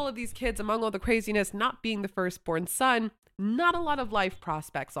 among all of these kids, among all the craziness, not being the firstborn son, not a lot of life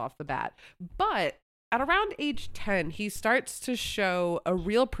prospects off the bat. But at around age 10, he starts to show a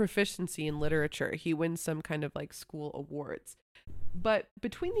real proficiency in literature. He wins some kind of like school awards. But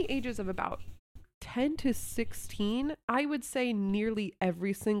between the ages of about 10 to 16, I would say nearly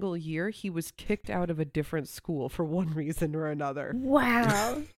every single year he was kicked out of a different school for one reason or another.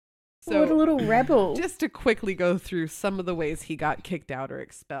 Wow. So, what a little rebel. Just to quickly go through some of the ways he got kicked out or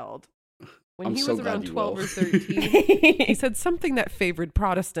expelled. When I'm he so was glad around you 12 will. or 13, he said something that favored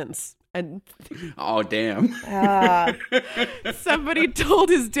Protestants. And Oh, damn. Ah. somebody told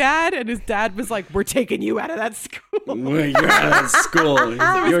his dad, and his dad was like, "We're taking you out of that school." Well, you're out of that school. So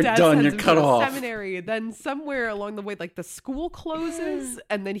his You're dad done. sends You're him cut to a off. Seminary. Then somewhere along the way, like the school closes,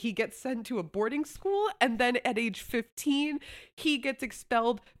 and then he gets sent to a boarding school. And then at age 15, he gets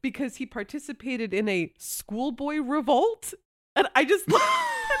expelled because he participated in a schoolboy revolt. And I just I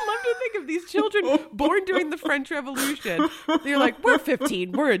love to think of these children born during the French Revolution. They're like, we're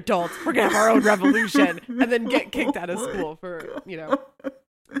 15, we're adults, we're gonna have our own revolution, and then get kicked out of school for rebelling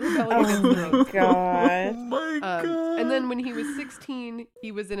against the Oh my god. my God. and then when he was 16,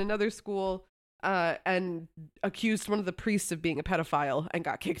 he was in another school and accused one of the priests of being a pedophile and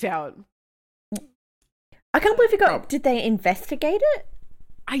got kicked out. I can't believe you got. Oh. Did they investigate it?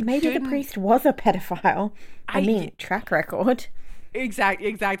 Maybe the didn't- priest was a pedophile. I I- mean, track record.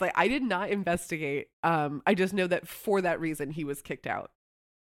 Exactly. I did not investigate. I just know that for that reason he was kicked out.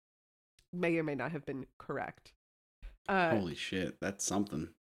 May or may not have been correct. Holy shit. That's something.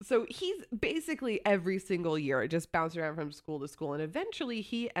 So he's basically every single year just bounced around from school to school, and eventually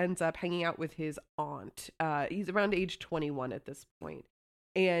he ends up hanging out with his aunt. He's around age 21 at this point.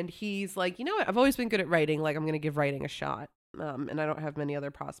 And he's like, you know what? I've always been good at writing. Like, I'm going to give writing a shot. And I don't have many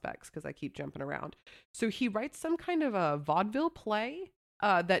other prospects because I keep jumping around. So he writes some kind of a vaudeville play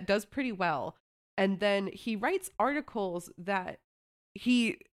that does pretty well. And then he writes articles that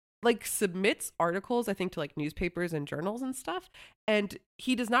he like submits articles, I think, to like newspapers and journals and stuff. And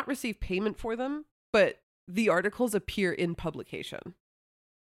he does not receive payment for them, but the articles appear in publication.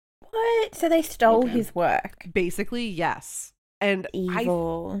 What? So they stole Okay. his work. Basically, yes. And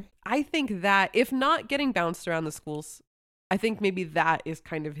Evil. I think that if not getting bounced around the schools, I think maybe that is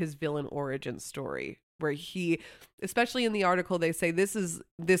kind of his villain origin story, where he, especially in the article, they say this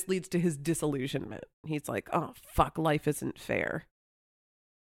leads to his disillusionment. He's like, oh, fuck, life isn't fair.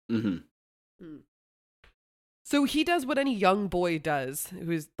 Mm-hmm. So he does what any young boy does,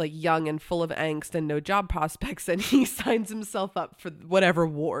 who's like young and full of angst and no job prospects, and he signs himself up for whatever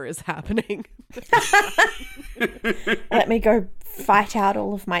war is happening. Let me go fight out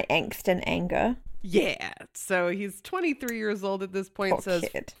all of my angst and anger. Yeah. So he's 23 years old at this point, Poor says,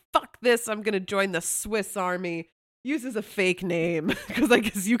 kid. fuck this, I'm going to join the Swiss army. Uses a fake name, because I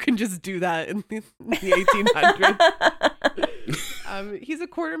guess you can just do that in the 1800s. He's a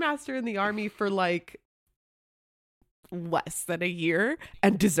quartermaster in the army for like less than a year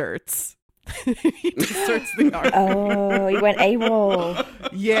and deserts. He deserts the army. Oh, he went AWOL.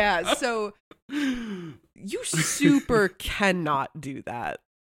 Yeah, so you super cannot do that.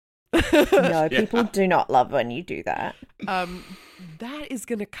 No, Yeah. people do not love when you do that. That is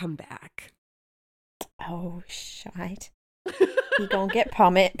gonna come back. Oh, shite. He gonna get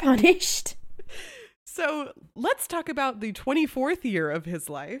punished. So let's talk about the 24th year of his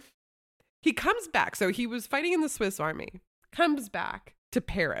life. He comes back. So he was fighting in the Swiss army, comes back to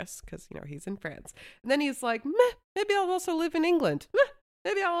Paris because, he's in France. And then he's like, meh, maybe I'll also live in England. Meh,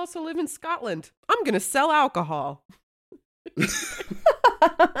 maybe I'll also live in Scotland. I'm going to sell alcohol.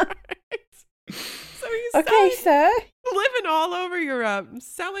 So he's Okay, sir. living all over Europe,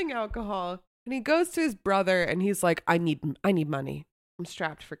 selling alcohol. And he goes to his brother and he's like, I need money. I'm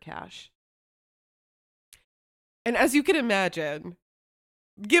strapped for cash. And as you can imagine,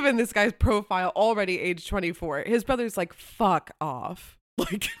 given this guy's profile already age 24, his brother's like, fuck off.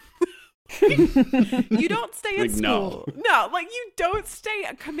 Like, you don't stay in school. No, like you don't stay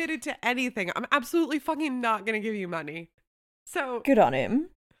committed to anything. I'm absolutely fucking not going to give you money. So good on him.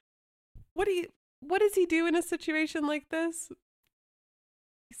 What does he do in a situation like this?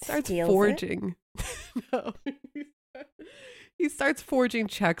 He starts Steals forging. No. He starts forging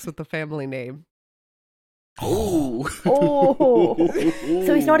checks with the family name. Oh.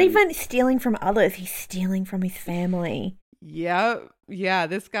 So he's not even stealing from others. He's stealing from his family. Yeah.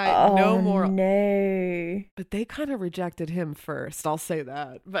 This guy, no more. No. But they kind of rejected him first. I'll say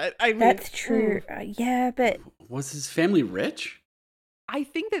that. But I mean, that's true. Yeah, but was his family rich? I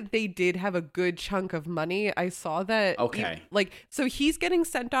think that they did have a good chunk of money. I saw that. Okay. So he's getting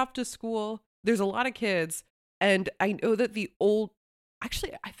sent off to school. There's a lot of kids. And I know that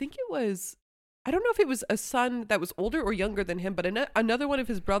actually, I think it was, I don't know if it was a son that was older or younger than him, but another one of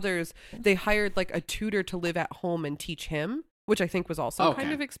his brothers, they hired like a tutor to live at home and teach him, which I think was also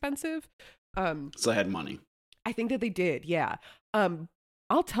kind of expensive. So they had money. I think that they did, yeah.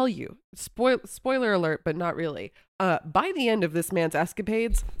 I'll tell you, spoiler alert, but not really. By the end of this man's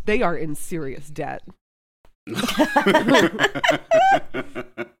escapades, they are in serious debt.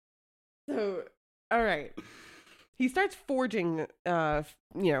 So, all right. He starts forging,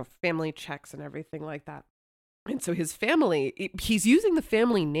 family checks and everything like that. And so his family, he's using the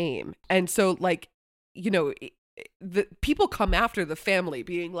family name. And so, like, the people come after the family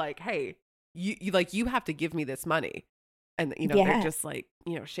being like, hey, you have to give me this money. And, they're just like,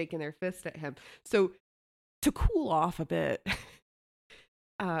 shaking their fist at him. So to cool off a bit,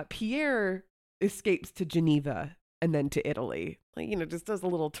 Pierre escapes to Geneva and then to Italy. Like, just does a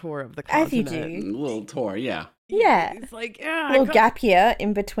little tour of the continent. As you do. A little tour, yeah. Yeah. It's like, a little gap year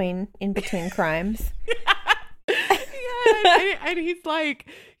in between crimes. And he's like,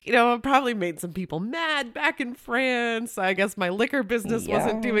 I probably made some people mad back in France. I guess my liquor business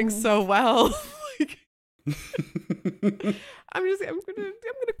wasn't doing so well. I'm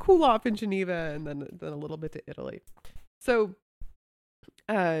gonna cool off in Geneva and then a little bit to Italy. So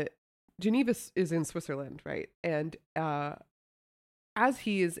Geneva is in Switzerland, right? And as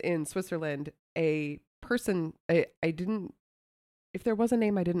he is in Switzerland, a person, if there was a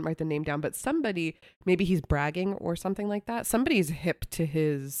name, I didn't write the name down, but somebody, maybe he's bragging or something like that. Somebody's hip to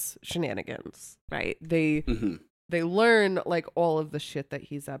his shenanigans, right? They learn like all of the shit that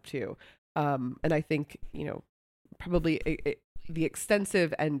he's up to. And I think, probably the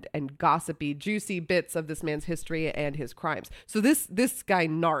extensive and gossipy, juicy bits of this man's history and his crimes. So this guy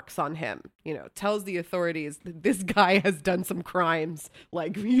narcs on him, tells the authorities that this guy has done some crimes.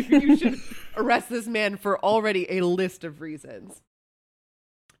 Like, you should arrest this man for already a list of reasons.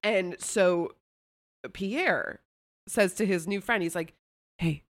 And so Pierre says to his new friend, he's like,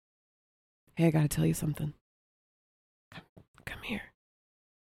 hey, I got to tell you something. Come here.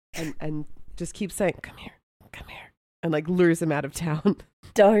 And just keep saying, come here. And like lures him out of town.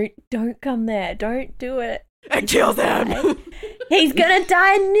 Don't come there. Don't do it. And kills him. He's gonna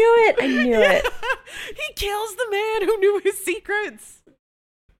die. I knew it. He kills the man who knew his secrets.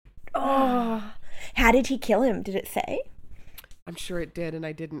 Oh, how did he kill him? Did it say? I'm sure it did, and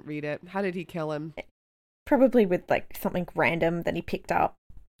I didn't read it. How did he kill him? Probably with like something random that he picked up.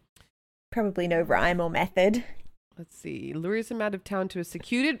 Probably no rhyme or method. Let's see. Lures him out of town to a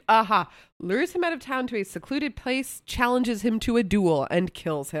secluded place, challenges him to a duel, and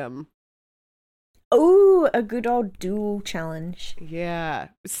kills him. Oh, a good old duel challenge. Yeah.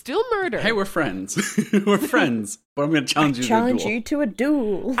 Still murder. Hey, we're friends. We're friends. But I'm going to challenge you to a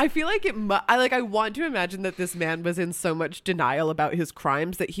duel. I feel like I want to imagine that this man was in so much denial about his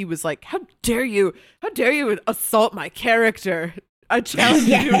crimes that he was like, how dare you assault my character? I challenge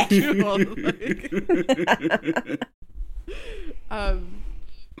you to a duel.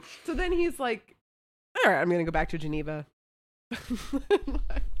 So then he's like, all right, I'm going to go back to Geneva.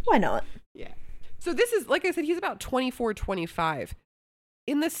 Why not? Yeah. So this is, like I said, he's about 24, 25.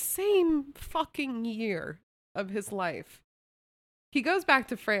 In the same fucking year of his life, he goes back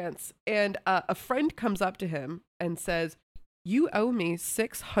to France, and a friend comes up to him and says, you owe me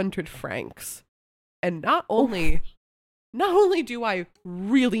 600 francs. And not only do I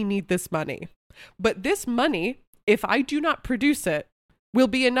really need this money, but this money, if I do not produce it, will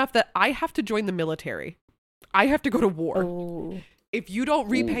be enough that I have to join the military. I have to go to war. Oh. If you don't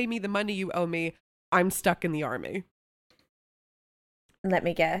repay me the money you owe me, I'm stuck in the army. Let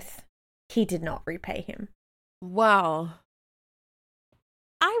me guess. He did not repay him. Well,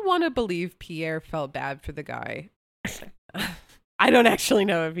 I want to believe Pierre felt bad for the guy. I don't actually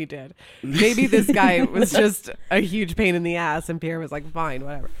know if he did. Maybe this guy was just a huge pain in the ass and Pierre was like, fine,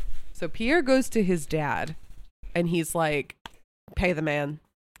 whatever. So Pierre goes to his dad and he's like, pay the man,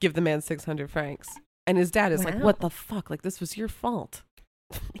 give the man 600 francs. And his dad is like, what the fuck? Like, this was your fault.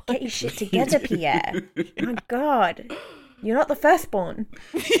 Get your shit together, Pierre. My God. You're not the firstborn.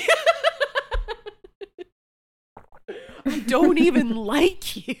 I don't even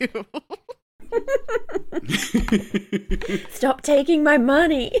like you. Stop taking my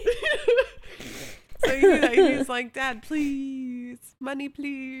money. So he's like, Dad, please, money,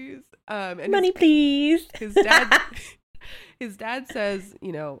 please. And money, please. His dad says,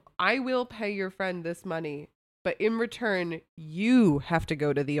 you know, I will pay your friend this money, but in return, you have to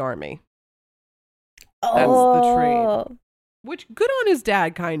go to the army. That's the trade. Which, good on his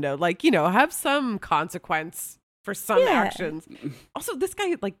dad, kind of. Like, you know, have some consequence for some actions. Also, this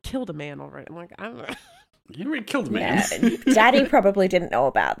guy, like, killed a man already. I'm like, I don't know. He already killed a man. Yeah, Daddy probably didn't know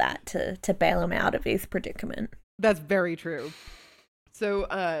about that to bail him out of his predicament. That's very true.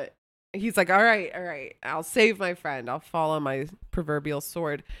 So, he's like, all right, I'll save my friend. I'll fall on my proverbial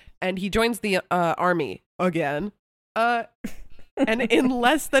sword. And he joins the army again. And in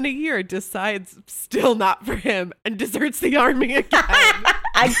less than a year decides still not for him and deserts the army again.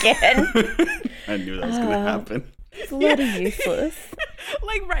 Again. I knew that was going to happen. Bloody useless.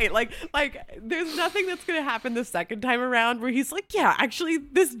 Like there's nothing that's going to happen the second time around where he's like, yeah, actually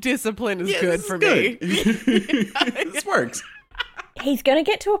this discipline is good for me. This works. He's going to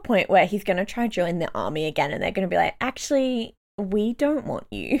get to a point where he's going to try to join the army again and they're going to be like, actually, we don't want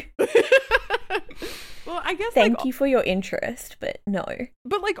you. Well, I guess thank you for your interest, but no.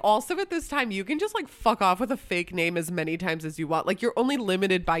 But like also at this time, you can just like fuck off with a fake name as many times as you want. Like you're only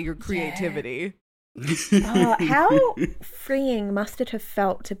limited by your creativity. Yeah. How freeing must it have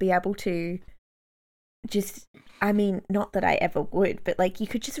felt to be able to just, I mean, not that I ever would, but like you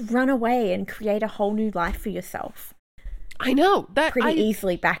could just run away and create a whole new life for yourself. I know that pretty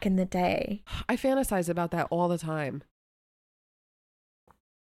easily back in the day. I fantasize about that all the time.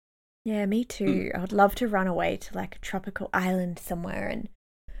 Yeah, me too. I'd love to run away to like a tropical island somewhere and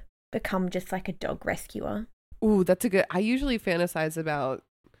become just like a dog rescuer. Ooh, that's a good. I usually fantasize about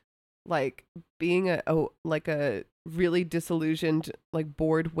like being a really disillusioned, like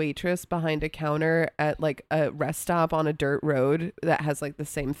bored waitress behind a counter at like a rest stop on a dirt road that has like the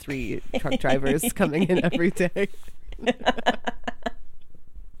same 3 truck drivers coming in every day.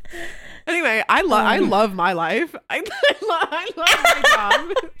 Anyway, I love my life. I love my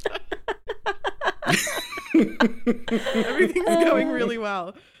job. Everything's going really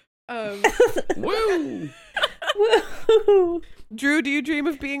well. Woo! Woo! Drew, do you dream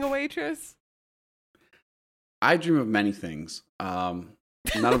of being a waitress? I dream of many things. None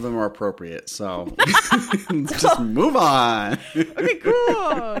of them are appropriate, so let's just move on. Okay,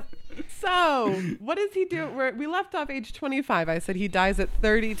 cool. So, what does he do? We left off age 25. I said he dies at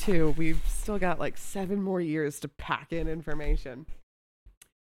 32. We've still got like 7 more years to pack in information.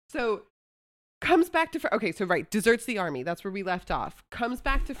 So, comes back to... Okay, so right, deserts the army. That's where we left off. Comes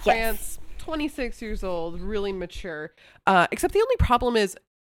back to France, 26 years old, really mature. Except the only problem is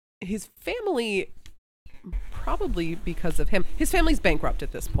his family... Probably because of him. His family's bankrupt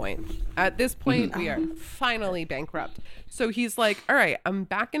at this point. At this point, we are finally bankrupt. So he's like, all right, I'm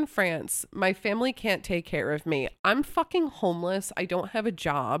back in France. My family can't take care of me. I'm fucking homeless. I don't have a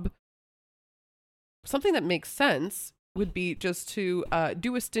job. Something that makes sense would be just to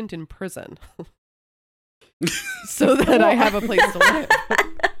do a stint in prison. So that I have a place to live.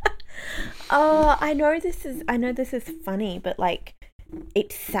 I know this is funny, but like,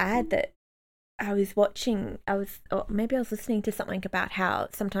 it's sad that I was listening to something about how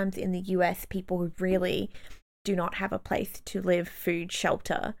sometimes in the US, people who really do not have a place to live, food,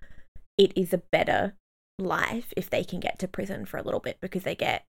 shelter, it is a better life if they can get to prison for a little bit because they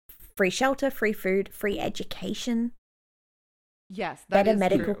get free shelter, free food, free education. Yes, better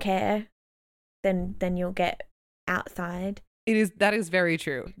medical care than you'll get outside. That is very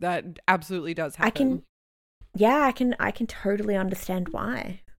true. That absolutely does happen. I can totally understand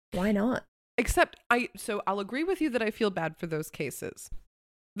why. Why not? Except I'll agree with you that I feel bad for those cases.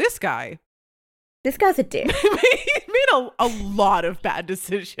 This guy's a dick. made a lot of bad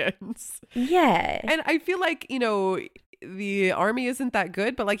decisions. Yeah. And I feel like, you know, the army isn't that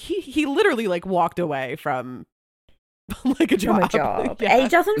good, but like he literally like walked away from like a job. Yeah.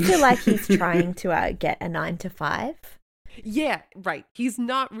 It doesn't feel like he's trying to get a 9 to 5. Yeah, right. He's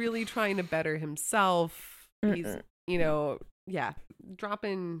not really trying to better himself. He's, you know,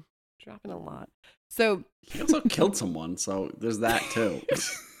 dropping a lot. So He also killed someone, so there's that too.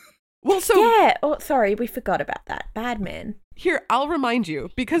 well, so Yeah. Oh, sorry, we forgot about that. Bad man. here, I'll remind you,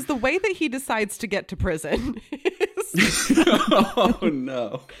 because the way that he decides to get to prison is Oh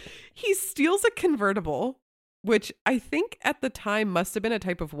no. he steals a convertible, which I think at the time must have been a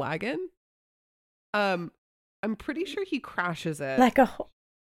type of wagon. I'm pretty sure he crashes it. Like a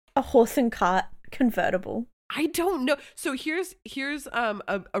horse and cart convertible. I don't know. So here's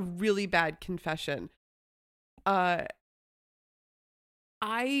a really bad confession.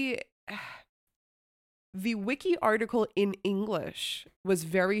 The wiki article in English was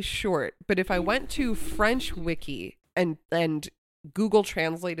very short, but if I went to French wiki and Google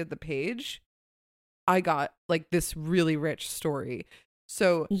translated the page, I got like this really rich story.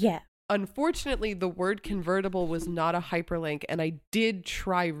 So Yeah. unfortunately, the word convertible was not a hyperlink, and I did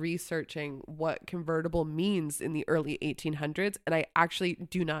try researching what convertible means in the early 1800s, and I actually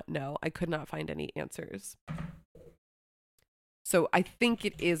do not know. I could not find any answers. So I think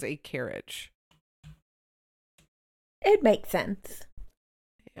it is a carriage. It makes sense.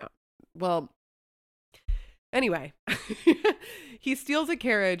 Yeah. Well, anyway, he steals a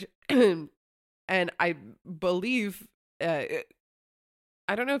carriage, and I believe, I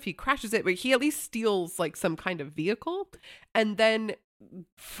don't know if he crashes it, but he at least steals like some kind of vehicle. And then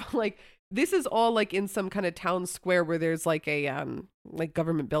like this is all like in some kind of town square where there's like a like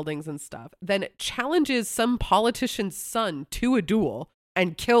government buildings and stuff. Then challenges some politician's son to a duel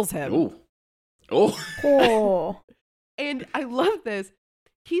and kills him. Oh. Oh. Oh. And I love this.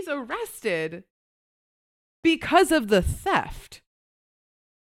 He's arrested because of the theft.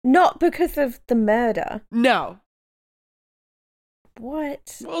 Not because of the murder. No.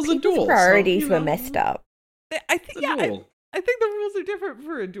 What? Well, it was a People's duel, so, priorities you were know. messed up. I think It's a duel. I think the rules are different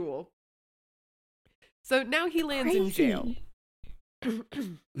for a duel. So now he lands in jail.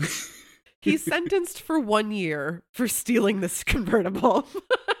 He's sentenced for 1 year for stealing this convertible.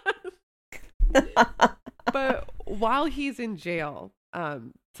 But while he's in jail,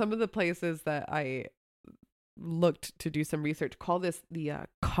 some of the places that I looked to do some research call this the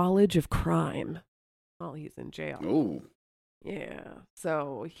College of Crime while he's in jail. Oh. Yeah.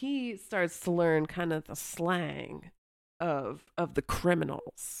 So he starts to learn kind of the slang of the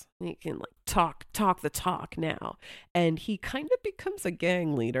criminals. He can like talk the talk now. And he kind of becomes a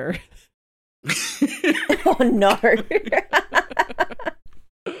gang leader. Oh no.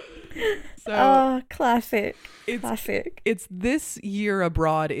 So Oh, classic. it's Classic. it's this year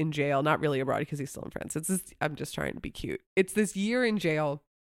abroad in jail, not really abroad because he's still in France. It's this, I'm just trying to be cute. It's this year in jail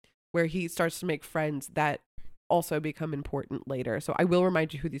where he starts to make friends that also become important later. So I will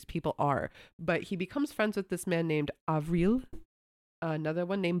remind you who these people are. But he becomes friends with this man named Avril, another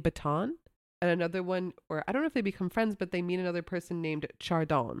one named Baton, and another one, or I don't know if they become friends, but they meet another person named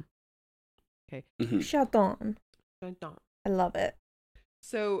Chardon. Okay. Mhm. Chardon. Chardon. I love it.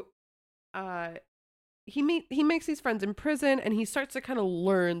 So he makes these friends in prison, and he starts to kind of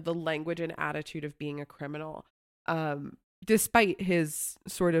learn the language and attitude of being a criminal, despite his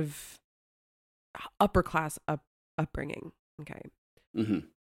sort of upper class upbringing. Okay. Mm-hmm.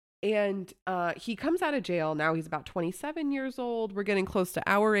 And he comes out of jail. Now he's about 27 years old. We're getting close to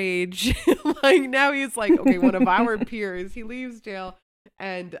our age. Like now he's like, okay, one of our peers. He leaves jail,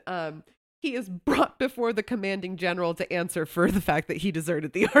 and he is brought before the commanding general to answer for the fact that he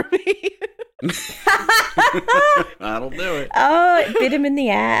deserted the army. That'll do it. Oh, it bit him in the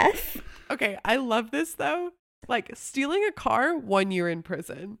ass. Okay, I love this though. Like stealing a car, 1 year in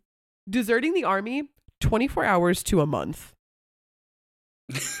prison. Deserting the army, 24 hours to a month.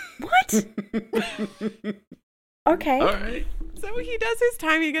 What? Okay. All right. So he does his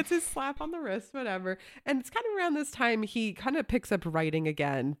time. He gets his slap on the wrist, whatever. And it's kind of around this time he kind of picks up writing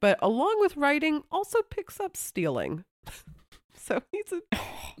again. But along with writing, also picks up stealing. So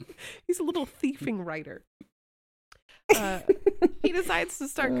he's a little thieving writer. He decides to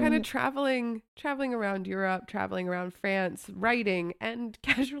start kind of traveling around Europe, traveling around France, writing, and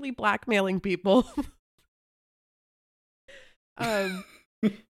casually blackmailing people.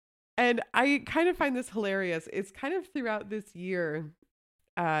 And I kind of find this hilarious. It's kind of throughout this year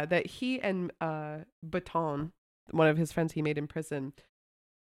that he and Baton, one of his friends he made in prison,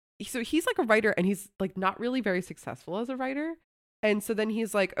 so he's like a writer, and he's like not really very successful as a writer. And so then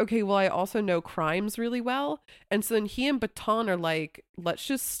he's like, okay, well, I also know crimes really well. And so then he and Baton are like, let's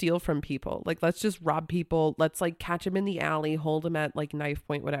just steal from people. Like, let's just rob people. Let's like catch them in the alley, hold them at like knife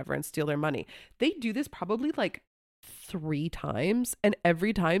point, whatever, and steal their money. They do this probably like 3 times. And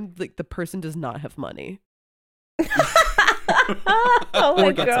every time like the person does not have money. Oh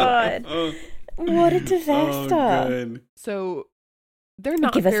my god. What a disaster. Oh, good. So they're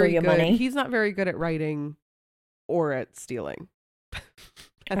not Give us all very your good. money. He's not very good at writing or at stealing.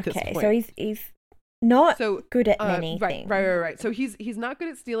 At this Okay, point. so he's not So, good at many right, things. right. So he's not good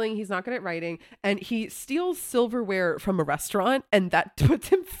at stealing. He's not good at writing, and he steals silverware from a restaurant, and that puts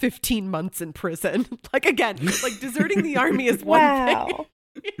him 15 months in prison. Like again, like deserting the army is one Wow.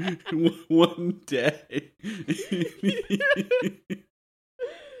 thing. One day.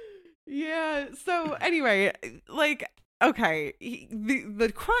 Yeah. So anyway, like okay,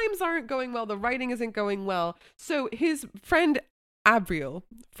 the crimes aren't going well. The writing isn't going well. So his friend Avril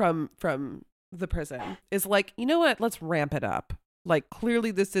from the prison is like, you know what? Let's ramp it up. Like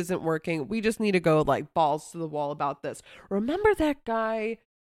clearly this isn't working. We just need to go like balls to the wall about this. Remember that guy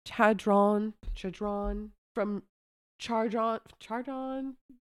Chadron from Chardon?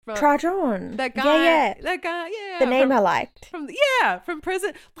 Trajan. That guy. Yeah. That guy. Yeah. The name from, I liked. from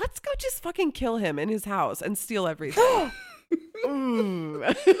prison. Let's go just fucking kill him in his house and steal everything.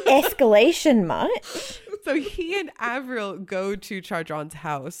 Escalation much? So he and Avril go to Chardron's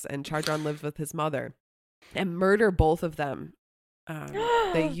house, and Chardron lives with his mother, and murder both of them.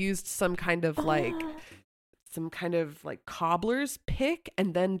 They used some kind of like cobbler's pick,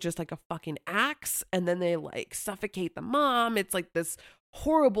 and then just like a fucking axe, and then they like suffocate the mom. It's like this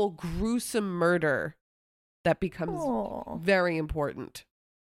horrible, gruesome murder that becomes very important.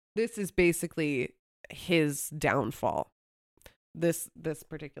 This is basically his downfall. This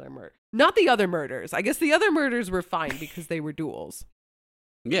particular murder, not the other murders. I guess the other murders were fine because they were duels.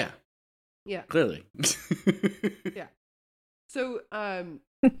 Yeah. Clearly. Yeah. So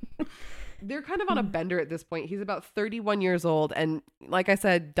they're kind of on a bender at this point. He's about 31 years old, and like I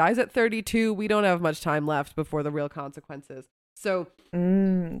said, dies at 32. We don't have much time left before the real consequences. So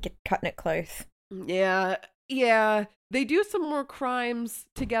get cutting it close. Yeah. They do some more crimes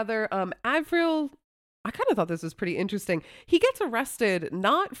together. Avril, I kind of thought this was pretty interesting. He gets arrested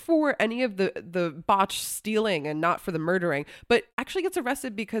not for any of the botched stealing and not for the murdering, but actually gets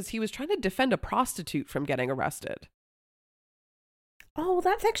arrested because he was trying to defend a prostitute from getting arrested. Oh,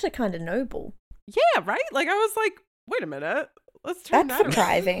 that's actually kind of noble. Yeah, right? Like I was like, wait a minute. Let's turn That's that around.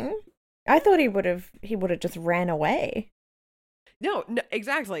 surprising. I thought he would have just ran away. No,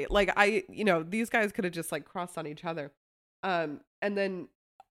 exactly. Like these guys could have just like crossed on each other. And then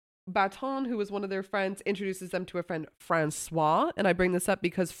Baton, who was one of their friends, introduces them to a friend, Francois. And I bring this up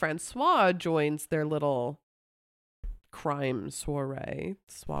because Francois joins their little crime soiree.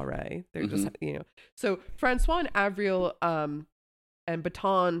 They're just, So Francois and Avril and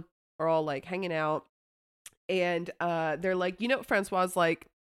Baton are all like hanging out. And they're like, Francois's like,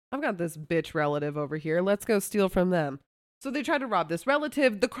 I've got this bitch relative over here. Let's go steal from them. So they try to rob this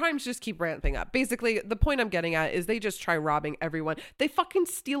relative. The crimes just keep ramping up. Basically, the point I'm getting at is they just try robbing everyone. They fucking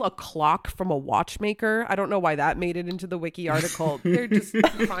steal a clock from a watchmaker. I don't know why that made it into the wiki article. They're just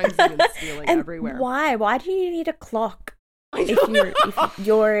crimes and stealing and everywhere. Why? Why do you need a clock? If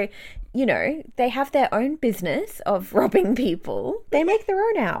you're, they have their own business of robbing people. They make their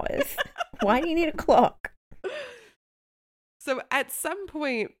own hours. Why do you need a clock? So at some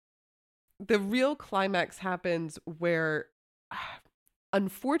point, the real climax happens where,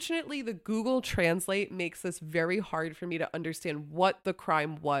 unfortunately, the Google Translate makes this very hard for me to understand what the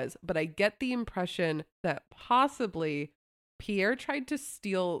crime was. But I get the impression that possibly Pierre tried to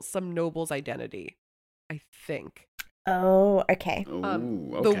steal some noble's identity. I think. Oh, okay.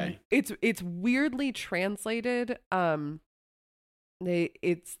 Okay. It's weirdly translated. They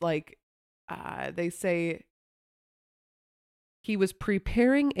say he was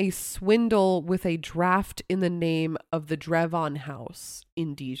preparing a swindle with a draft in the name of the Drevon House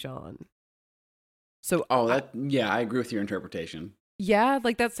in Dijon. So, I agree with your interpretation. Yeah,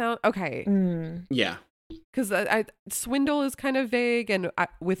 like that sound okay. Yeah, because swindle is kind of vague, and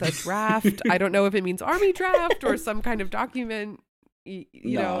with a draft, I don't know if it means army draft or some kind of document. You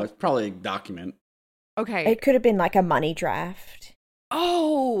know, it's probably a document. Okay, it could have been like a money draft.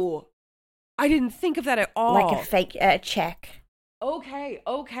 Oh, I didn't think of that at all. Like a fake check.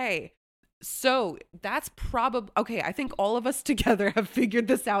 Okay. So that's probably okay. I think all of us together have figured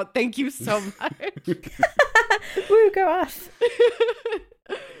this out. Thank you so much. Woo, go us.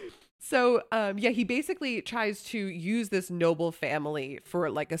 So, he basically tries to use this noble family for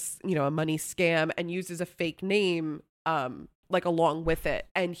like a money scam and uses a fake name, like along with it.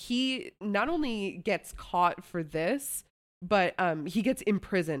 And he not only gets caught for this, but he gets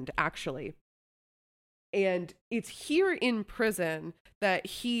imprisoned actually. And it's here in prison that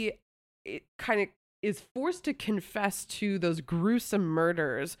he kind of is forced to confess to those gruesome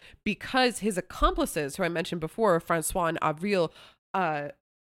murders because his accomplices, who I mentioned before, Francois and Avril, I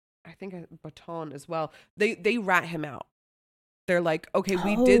think Baton as well, they rat him out. They're like, okay,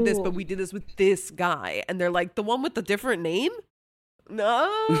 we did this, but we did this with this guy. And they're like, the one with the different name? No.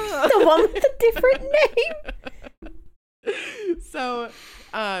 The one with the different name. So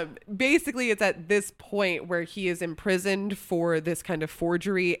basically it's at this point where he is imprisoned for this kind of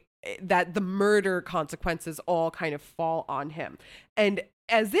forgery that the murder consequences all kind of fall on him. And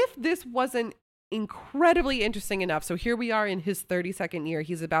as if this wasn't incredibly interesting enough, so here we are in his 32nd year,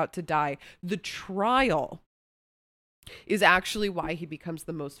 he's about to die. The trial is actually why he becomes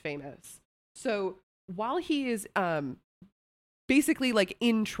the most famous. So while he is basically like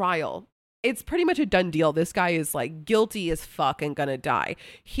in trial, it's pretty much a done deal. This guy is like guilty as fuck and gonna die.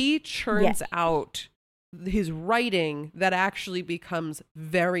 He churns out his writing that actually becomes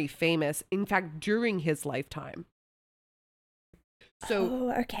very famous, in fact, during his lifetime.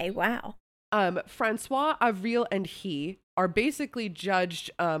 So, okay, wow. Francois Avril and he are basically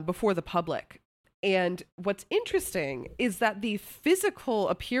judged before the public. And what's interesting is that the physical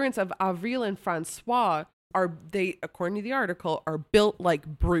appearance of Avril and Francois according to the article, are built like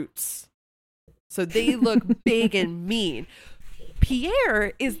brutes. So they look big and mean.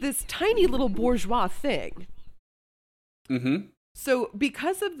 Pierre is this tiny little bourgeois thing. Mm-hmm. So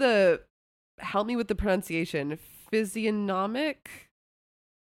because of help me with the pronunciation, physiognomic?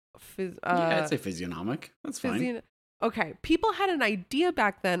 I'd say physiognomic. That's fine. Okay, people had an idea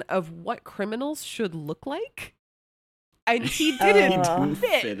back then of what criminals should look like, and he didn't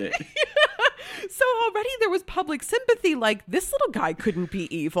fit it. So already there was public sympathy, like, this little guy couldn't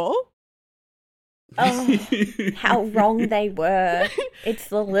be evil. Oh, how wrong they were. It's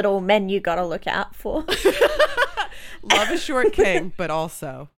the little men you gotta look out for. Love a short king, but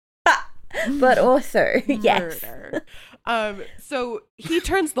also yes. Murder. So he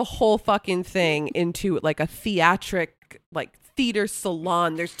turns the whole fucking thing into like a theater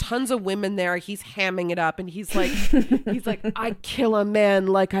salon. There's tons of women there. He's hamming it up, and he's like, I kill a man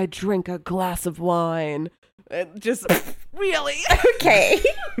like I drink a glass of wine. Just really okay.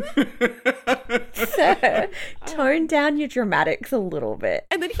 So tone down your dramatics a little bit.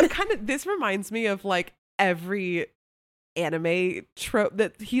 And then this reminds me of like every anime trope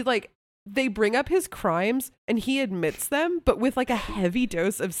that he like. They bring up his crimes and he admits them, but with like a heavy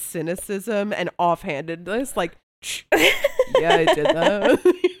dose of cynicism and offhandedness. Like, yeah, I did that.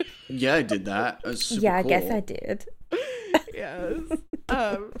 Yeah, I did that. Super I cool. guess I did. Yes.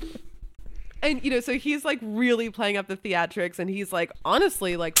 And, so he's like really playing up the theatrics, and he's like,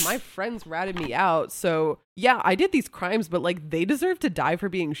 honestly, like my friends ratted me out. So yeah, I did these crimes, but like they deserve to die for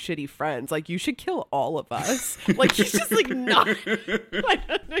being shitty friends. Like you should kill all of us. Like he's just like not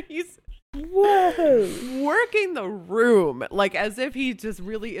like he's working the room like as if he just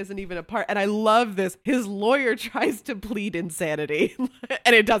really isn't even a part. And I love this. His lawyer tries to plead insanity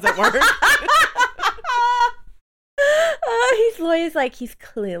and it doesn't work. His lawyer's like, he's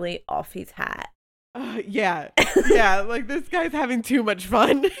clearly off his hat. Yeah, like this guy's having too much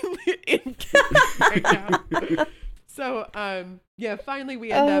fun right now. So, finally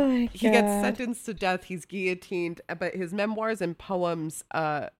we end up, he gets sentenced to death, he's guillotined, but his memoirs and poems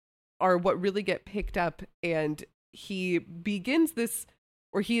are what really get picked up, and he begins this,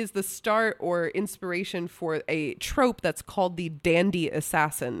 or he is the start or inspiration for a trope that's called the dandy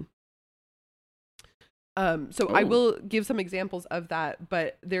assassin. I will give some examples of that,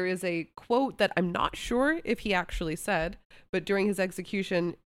 but there is a quote that I'm not sure if he actually said, but during his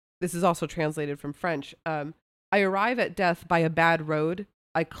execution, this is also translated from French. I arrive at death by a bad road.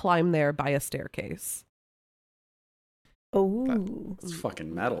 I climb there by a staircase. Oh, it's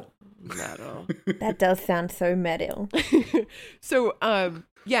fucking metal. That does sound so metal. So,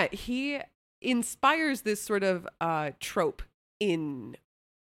 he inspires this sort of trope in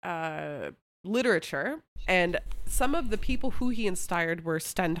literature, and some of the people who he inspired were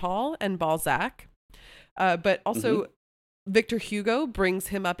Stendhal and Balzac, but also Victor Hugo brings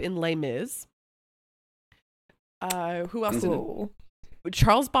him up in Les Mis. Who else did it?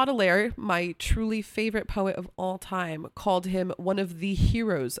 Charles Baudelaire, my truly favorite poet of all time, called him one of the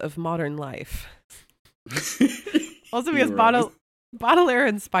heroes of modern life. Also because Baudelaire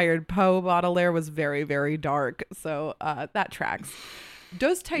inspired Poe. Baudelaire was very, very dark, so that tracks.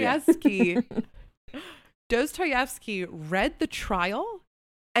 Dostoevsky read The Trial,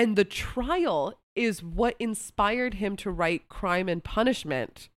 and The Trial is what inspired him to write Crime and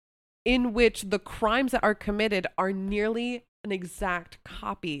Punishment, in which the crimes that are committed are nearly an exact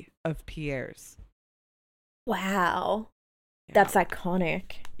copy of Pierre's. Wow. That's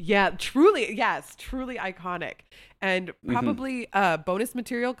iconic. Yeah, truly. Yes, truly iconic. And probably bonus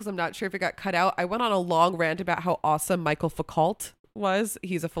material, because I'm not sure if it got cut out. I went on a long rant about how awesome Michael Foucault was.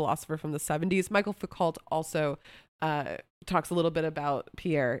 He's a philosopher from the 70s. Michael Foucault also talks a little bit about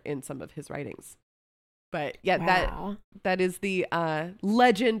Pierre in some of his writings. But yeah, Wow. that is the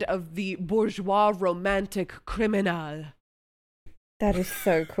legend of the bourgeois romantic criminal. That is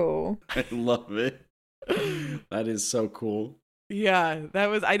so cool. I love it. That is so cool. Yeah,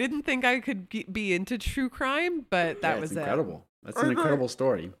 I didn't think I could be into true crime, but that was incredible. That's an incredible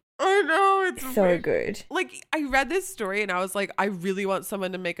story. I know, it's So good. Like, I read this story and I was like, I really want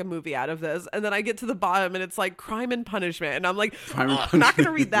someone to make a movie out of this. And then I get to the bottom and it's like Crime and Punishment. And I'm like, Crime and I'm not going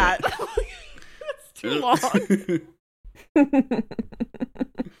to Punishment, read that. It's too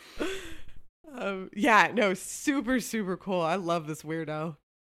long. Yeah, no, super, super cool. I love this weirdo.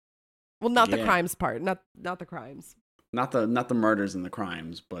 Well, not the crimes part. Not the crimes. Not the murders and the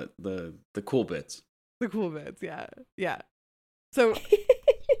crimes, but the cool bits. The cool bits, yeah. Yeah. So,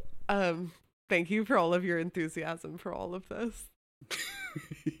 thank you for all of your enthusiasm for all of this.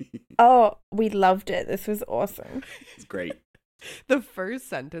 Oh, we loved it. This was awesome. It's great. The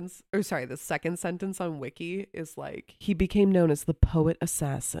second sentence on Wiki is like, he became known as the poet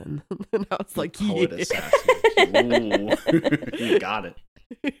assassin. And I was like, Poet assassin. Ooh. You got it.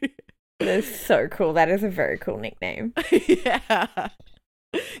 That's so cool. That is a very cool nickname. Yeah.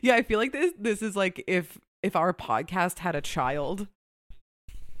 Yeah, I feel like this is like if our podcast had a child.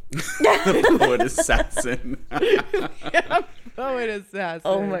 The poet assassin. Yeah, poet assassin.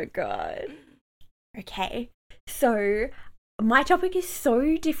 Oh my god. Okay. So my topic is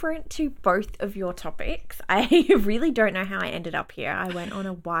so different to both of your topics. I really don't know how I ended up here. I went on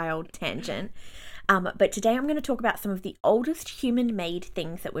a wild tangent. But today I'm going to talk about some of the oldest human-made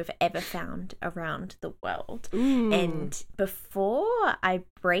things that we've ever found around the world. Ooh. And before I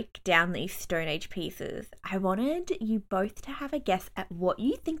break down these Stone Age pieces, I wanted you both to have a guess at what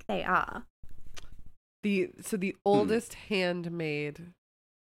you think they are. The oldest handmade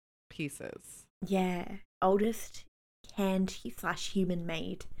pieces. Yeah, oldest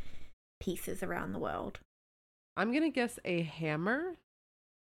hand/human-made pieces around the world. I'm going to guess a hammer.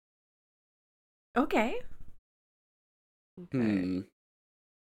 Okay.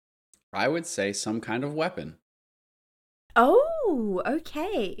 I would say some kind of weapon. Oh,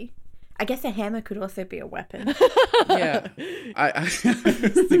 okay. I guess a hammer could also be a weapon. Yeah. I was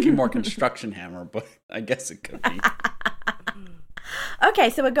thinking more construction hammer, but I guess it could be. Okay,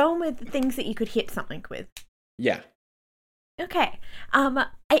 so we're going with things that you could hit something with. Yeah. Okay.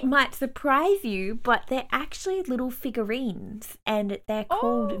 It might surprise you, but they're actually little figurines, and they're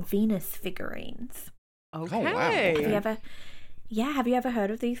called Venus figurines. Okay. Oh, wow. Have you ever heard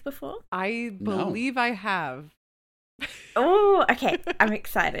of these before? I believe I have. Oh, okay. I'm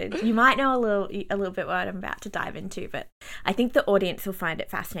excited. You might know a little bit what I'm about to dive into, but I think the audience will find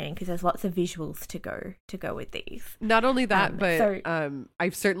it fascinating because there's lots of visuals to go with these. Not only that, but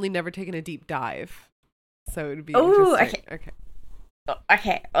I've certainly never taken a deep dive. So it would be interesting. Okay.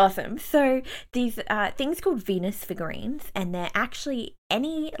 Okay, awesome. So these things called Venus figurines, and they're actually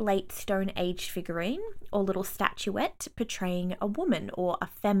any late Stone Age figurine or little statuette portraying a woman or a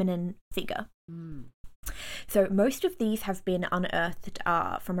feminine figure. So most of these have been unearthed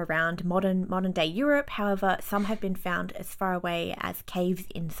from around modern day Europe. However, some have been found as far away as caves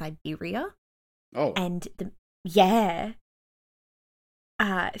in Siberia. Oh. And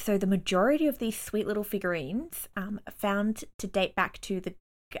so the majority of these sweet little figurines found to date back to the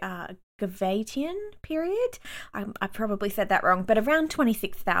Gavatian period. I probably said that wrong, but around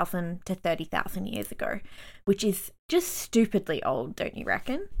 26,000 to 30,000 years ago, which is just stupidly old, don't you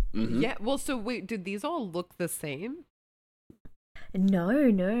reckon? Mm-hmm. Yeah. Well, so wait, did these all look the same? No,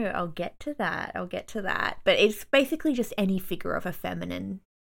 I'll get to that. But it's basically just any figure of a feminine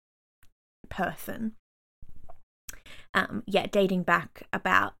person. Dating back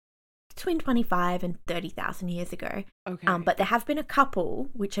about between 25 and 30,000 years ago. Okay. But there have been a couple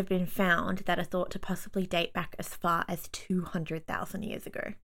which have been found that are thought to possibly date back as far as 200,000 years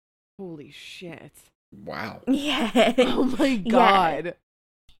ago. Holy shit. Wow. Yeah. Oh my god. Yeah.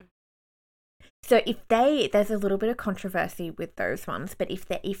 So there's a little bit of controversy with those ones, but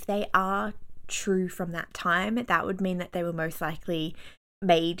if they are true from that time, that would mean that they were most likely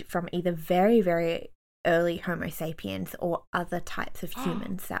made from either very, very early Homo sapiens or other types of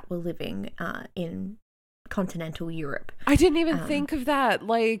humans that were living in continental Europe. I didn't even think of that.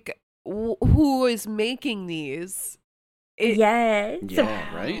 Like, who is making these? Yeah,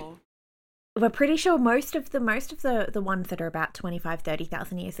 right? We're pretty sure most of the ones that are about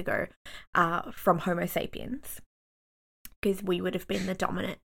 30,000 years ago are from Homo sapiens, because we would have been the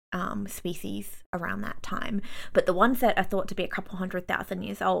dominant species around that time. But the ones that are thought to be a couple 100,000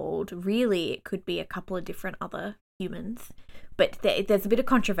 years old, really it could be a couple of different other humans. But there's a bit of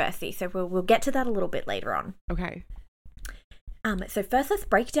controversy, so we'll get to that a little bit later on. Okay. So first, let's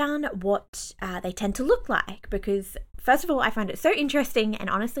break down what they tend to look like, because first of all, I find it so interesting and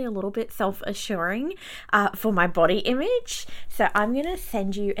honestly a little bit self-assuring for my body image. So I'm going to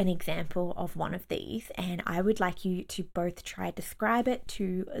send you an example of one of these, and I would like you to both try to describe it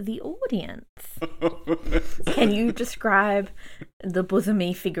to the audience. Can you describe the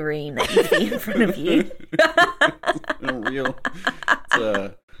bosomy figurine that you see in front of you?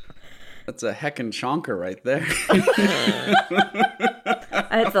 That's a heckin' chonker right there.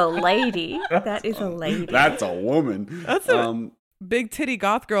 It's a lady. That is a lady. That's a woman. That's a big titty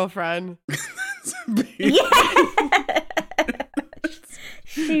goth girlfriend. Yeah.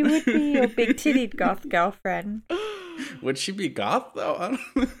 She would be your big titted goth girlfriend. Would she be goth though? I don't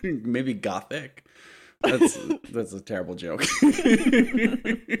know. Maybe gothic. That's a terrible joke.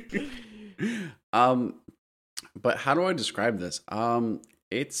 But how do I describe this?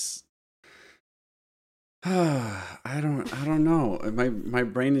 It's I don't know. My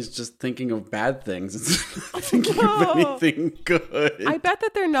brain is just thinking of bad things. It's not thinking of anything good. I bet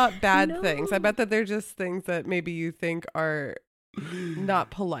that they're not bad things. I bet that they're just things that maybe you think are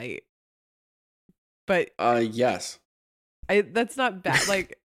not polite. But yes. That's not bad.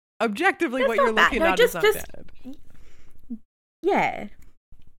 Like objectively, That's what you're not looking bad. at No, is not bad. Yeah.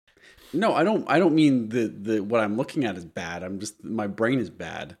 No, I don't mean the what I'm looking at is bad. I'm just my brain is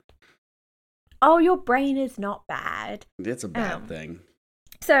bad. Oh, your brain is not bad. It's a bad thing.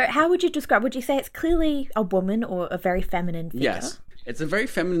 So how would you describe, would you say it's clearly a woman or a very feminine figure? Yes. It's a very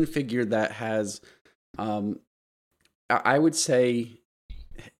feminine figure that has, I would say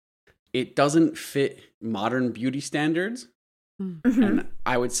it doesn't fit modern beauty standards. Mm-hmm. And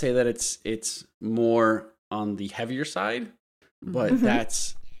I would say that it's more on the heavier side, but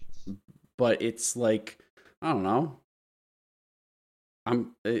but it's like, I don't know.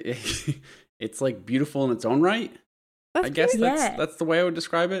 It's like beautiful in its own right. I guess that's the way I would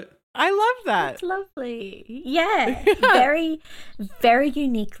describe it. I love that. That's lovely. Yeah. Very, very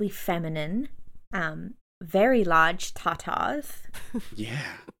uniquely feminine. Very large tatas. Yeah.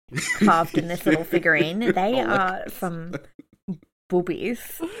 Carved in this little figurine. They are some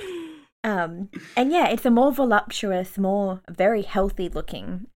boobies. And yeah, it's a more voluptuous, more very healthy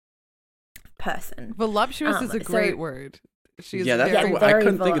looking person. Voluptuous is a great word. She's I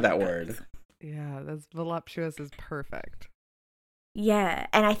couldn't think of that word. Yeah, that's voluptuous is perfect. Yeah,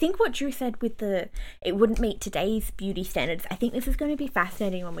 and I think what Drew said with it wouldn't meet today's beauty standards, I think this is going to be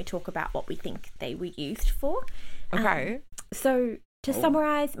fascinating when we talk about what we think they were used for. Okay. So to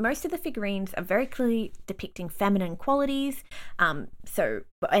summarize, most of the figurines are very clearly depicting feminine qualities. And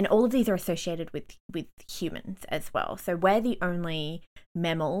all of these are associated with humans as well. So we're the only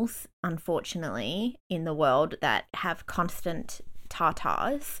mammals, unfortunately, in the world that have constant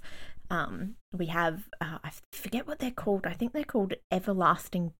tatas. We have, I forget what they're called. I think they're called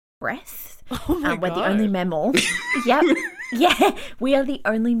everlasting breasts. Oh my God. We're the only mammal. Yep. Yeah. We are the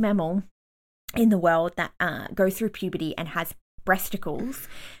only mammal in the world that goes through puberty and has breasticles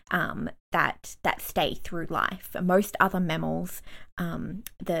that stay through life. Most other mammals,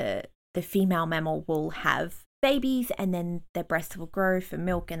 the female mammal will have babies and then their breasts will grow for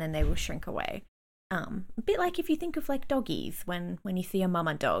milk and then they will shrink away. A bit like if you think of like doggies when you see a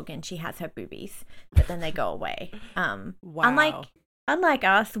mama dog and she has her boobies, but then they go away. Wow. Unlike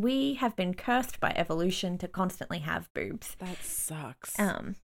us, we have been cursed by evolution to constantly have boobs. That sucks.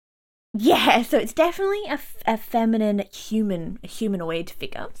 Yeah, so it's definitely a feminine humanoid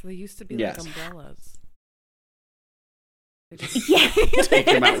figure. So they used to be like umbrellas. Yeah. Take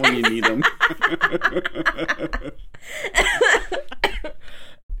them out when you need them.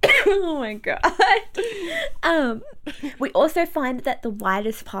 Oh my God. We also find that the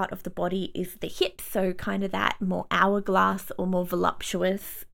widest part of the body is the hips, so kind of that more hourglass or more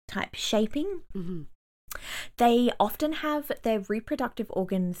voluptuous type shaping. Mm-hmm. They often have their reproductive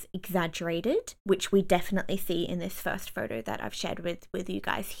organs exaggerated, which we definitely see in this first photo that I've shared with you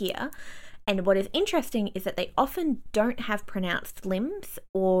guys here. And what is interesting is that they often don't have pronounced limbs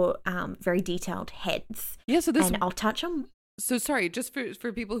or very detailed heads. Yeah, so and I'll touch on. So sorry, just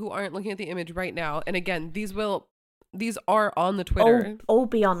for people who aren't looking at the image right now, and again, these are on the Twitter. All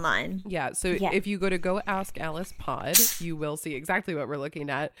be online. Yeah, so if you go to Go Ask Alice Pod, you will see exactly what we're looking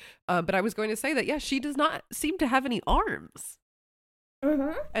at. But I was going to say that, she does not seem to have any arms.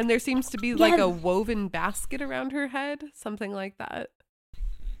 Mm-hmm. And there seems to be like a woven basket around her head, something like that.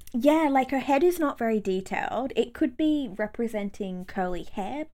 Yeah, like her head is not very detailed. It could be representing curly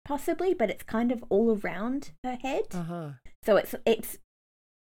hair, possibly, but it's kind of all around her head. Uh-huh. So it's.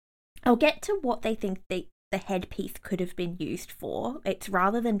 I'll get to what they think the headpiece could have been used for. It's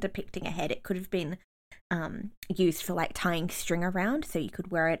rather than depicting a head, it could have been used for like tying string around, so you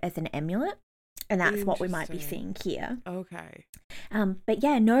could wear it as an amulet. And that's what we might be seeing here. Okay. But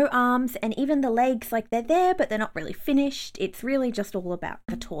yeah, no arms, and even the legs, like they're there, but they're not really finished. It's really just all about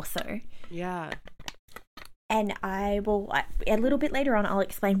the torso. Yeah. And I will, a little bit later on, I'll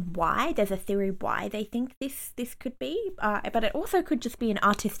explain why. There's a theory why they think this could be, but it also could just be an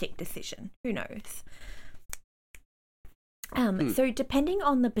artistic decision. Who knows? So depending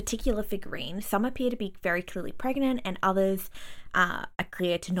on the particular figurine, some appear to be very clearly pregnant and others are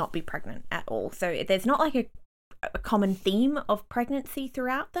clear to not be pregnant at all. So there's not like a common theme of pregnancy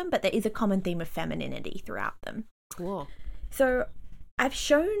throughout them, but there is a common theme of femininity throughout them. Cool. So I've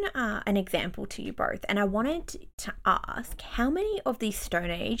shown an example to you both, and I wanted to ask how many of these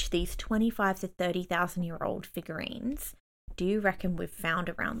Stone Age, these 25 to 30,000 year old figurines, do you reckon we've found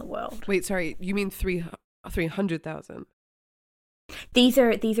around the world? Wait, sorry, you mean 300,000? These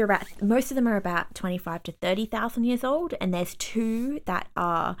are about, most of them are about 25 to 30,000 years old, and there's two that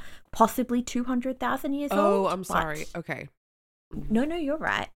are possibly 200,000 years old. Oh, I'm sorry. Okay. No, you're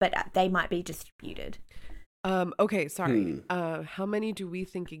right, but they might be distributed. Okay, sorry. How many do we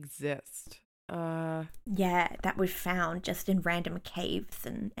think exist? Yeah, that we've found just in random caves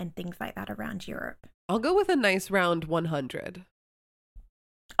and things like that around Europe. I'll go with a nice round 100.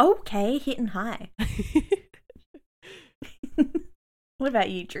 Okay, hitting high. What about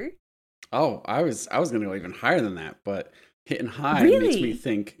you, Drew? Oh, I was gonna go even higher than that, but hitting high Really? makes me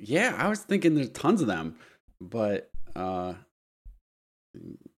think. Yeah, I was thinking there's tons of them, but I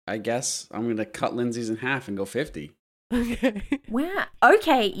guess I'm gonna cut Lindsay's in half and go 50. Okay. Wow.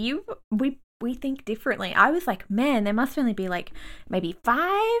 Okay, we think differently. I was like, man, there must only be like maybe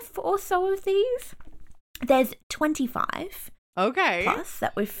 5 or so of these. There's 25 Okay. plus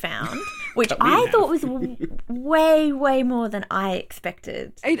that we've found, which Cut me in I half. thought was way more than I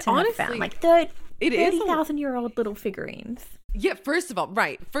expected It to have honestly- found. Like It is 30,000-year-old little figurines. Yeah, first of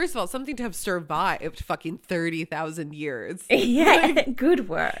all, something to have survived fucking 30,000 years. Yeah, good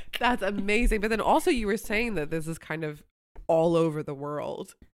work. That's amazing. But then also you were saying that this is kind of all over the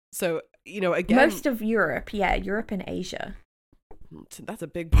world. So, again, Most of Europe, Europe and Asia. that's a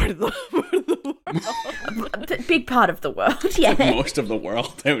big part of the world. A big part of the world, yeah. Most of the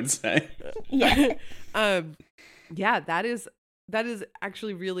world, I would say. Yeah. Yeah, that is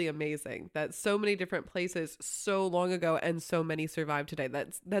actually really amazing that so many different places so long ago and so many survive today.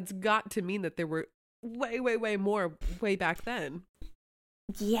 That's got to mean that there were way more way back then.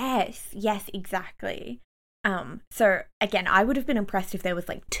 Yes, exactly. So again, I would have been impressed if there was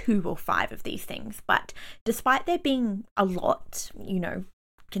like 2 or 5 of these things, but despite there being a lot,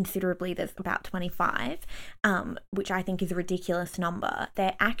 considerably, there's about 25, which I think is a ridiculous number.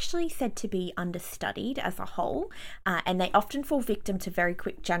 They're actually said to be understudied as a whole, and they often fall victim to very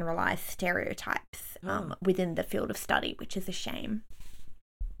quick generalized stereotypes within the field of study, which is a shame.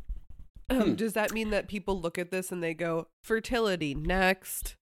 Does that mean that people look at this and they go, fertility,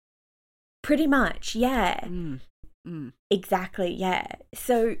 next? Pretty much, yeah. Exactly, yeah.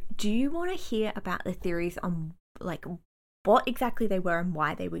 So do you want to hear about the theories on like what exactly they were and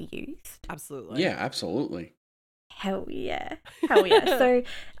why they were used? Absolutely. Yeah, absolutely. Hell yeah. So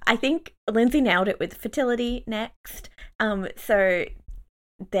I think Lindsay nailed it with fertility next. So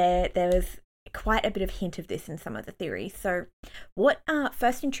there was quite a bit of hint of this in some of the theories. So what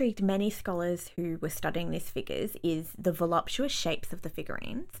first intrigued many scholars who were studying these figures is the voluptuous shapes of the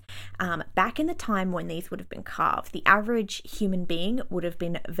figurines. Back in the time when these would have been carved, the average human being would have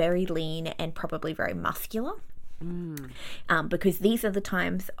been very lean and probably very muscular. Because these are the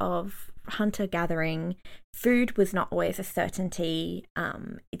times of hunter-gathering. Food was not always a certainty.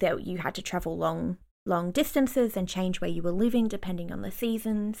 That you had to travel long distances and change where you were living depending on the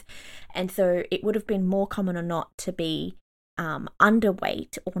seasons, and so it would have been more common or not to be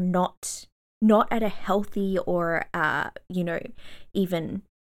underweight or not at a healthy or even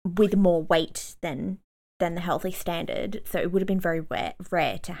with more weight than the healthy standard. So it would have been very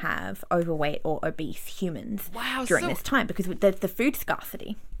rare to have overweight or obese humans during this time because the food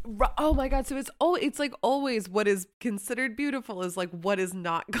scarcity. Oh my god! So it's like always what is considered beautiful is like what is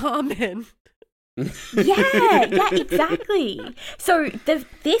not common. Yeah, exactly. So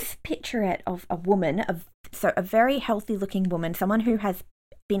this picturette of a woman, a very healthy looking woman, someone who has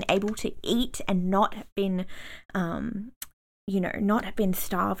been able to eat and not been not been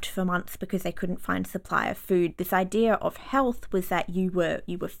starved for months because they couldn't find supply of food. This idea of health was that you were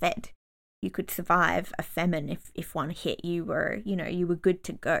fed. You could survive a famine if one hit. You were good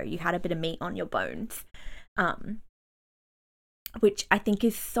to go. You had a bit of meat on your bones. Which I think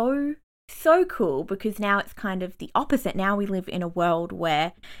is so so cool because now it's kind of the opposite. Now we live in a world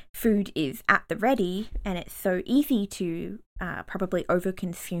where food is at the ready and it's so easy to probably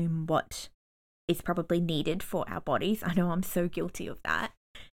overconsume what is probably needed for our bodies. I know I'm so guilty of that.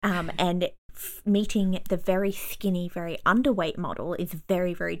 And meeting the very skinny, very underweight model is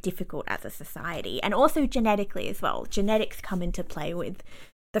very, very difficult as a society. And also genetically as well. Genetics come into play with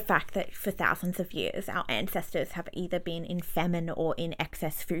the fact that for thousands of years, our ancestors have either been in famine or in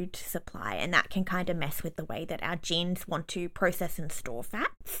excess food supply. And that can kind of mess with the way that our genes want to process and store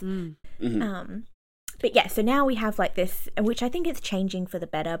fats. Mm-hmm. But yeah, so now we have like this, which I think is changing for the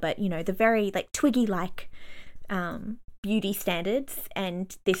better, but you know, the very like Twiggy-like beauty standards,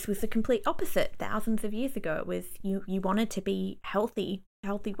 and this was the complete opposite thousands of years ago. It was you wanted to be healthy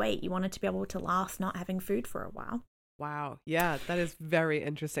weight. You wanted to be able to last not having food for a while. Wow. Yeah, that is very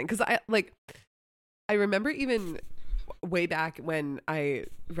interesting. Because I remember even way back when I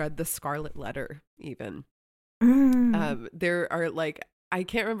read The Scarlet Letter, even. There are like, I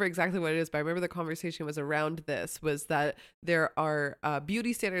can't remember exactly what it is, but I remember the conversation was around this, was that there are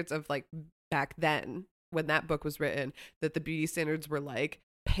beauty standards of like back then, when that book was written, that the beauty standards were like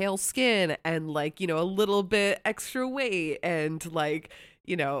pale skin and like, you know, a little bit extra weight and like,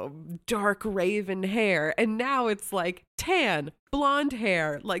 you know, dark raven hair. And now it's like tan, blonde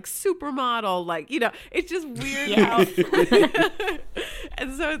hair, like supermodel, like, you know, it's just weird how.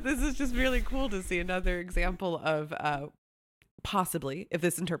 And so this is just really cool to see another example of possibly, if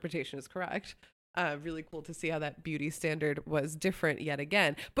this interpretation is correct, really cool to see how that beauty standard was different yet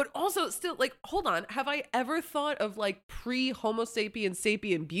again. But also still, like, hold on, have I ever thought of like pre-Homo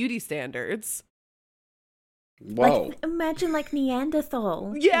sapien beauty standards? Whoa. Like, imagine like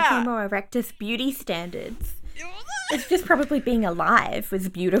Neanderthal, Homo erectus beauty standards. It's just probably being alive was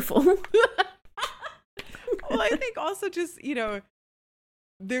beautiful. Well, I think also just, you know,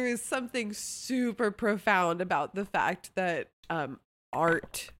 there is something super profound about the fact that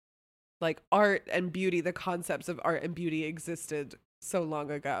art and beauty, the concepts of art and beauty existed so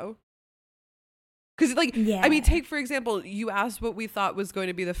long ago. Because like, I mean, take for example, you asked what we thought was going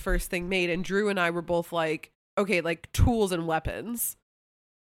to be the first thing made, and Drew and I were both like, okay, like tools and weapons.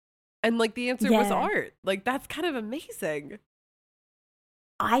 And like the answer was art. Like that's kind of amazing.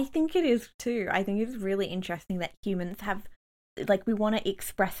 I think it is too. I think it's really interesting that humans have, like, we want to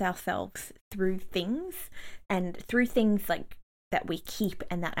express ourselves through things, and through things like that we keep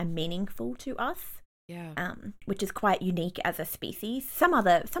and that are meaningful to us. Yeah. Which is quite unique as a species. Some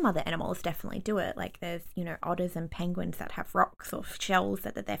other animals definitely do it. Like there's, you know, otters and penguins that have rocks or shells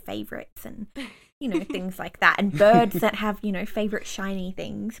that are their favorites, and you know, things like that. And birds that have, you know, favorite shiny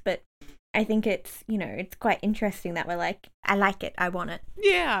things. But I think it's, you know, it's quite interesting that we're like, I like it, I want it.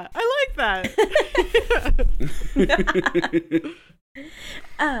 Yeah, I like that.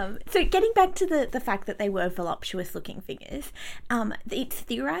 So getting back to the fact that they were voluptuous looking figures, it's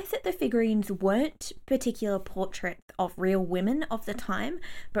theorized that the figurines weren't particular portraits of real women of the time,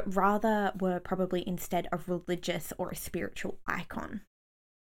 but rather were probably instead a religious or a spiritual icon.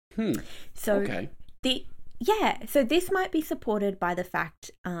 So so this might be supported by the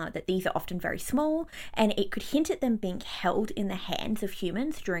fact that these are often very small, and it could hint at them being held in the hands of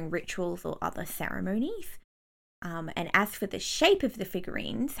humans during rituals or other ceremonies. And as for the shape of the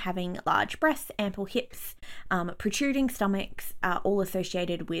figurines, having large breasts, ample hips, protruding stomachs are all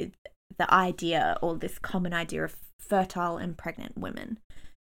associated with the idea, or this common idea, of fertile and pregnant women.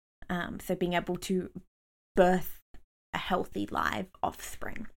 So being able to birth a healthy live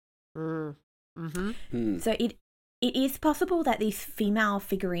offspring. Mm-hmm. So it is possible that these female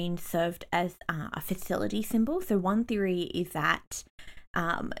figurines served as a fertility symbol. So one theory is that,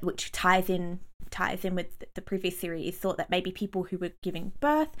 which ties in with the previous theory, is thought that maybe people who were giving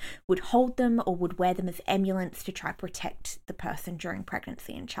birth would hold them or would wear them as amulets to try to protect the person during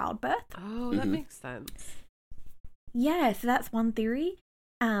pregnancy and childbirth. Oh, that makes sense. Yeah, so that's one theory.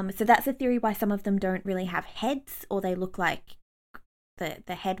 So that's a theory why some of them don't really have heads, or they look like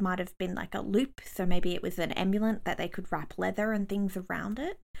the head might have been like a loop. So maybe it was an amulet that they could wrap leather and things around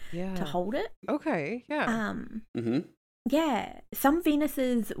it to hold it. Okay, yeah. Yeah, some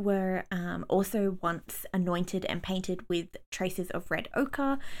Venuses were also once anointed and painted with traces of red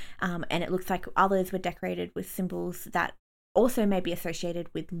ochre, and it looks like others were decorated with symbols that also may be associated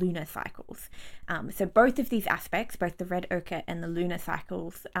with lunar cycles. So both of these aspects, both the red ochre and the lunar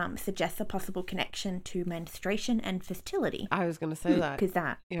cycles, suggest a possible connection to menstruation and fertility. I was going to say that. Because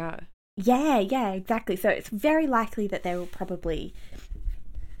that. Yeah, exactly. So it's very likely that they were probably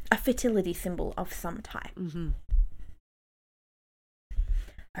a fertility symbol of some type. Mm-hmm.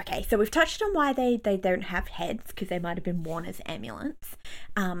 Okay, so we've touched on why they don't have heads, because they might have been worn as amulets.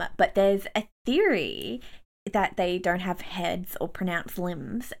 But there's a theory that they don't have heads or pronounced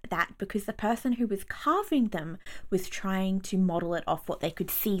limbs, that because the person who was carving them was trying to model it off what they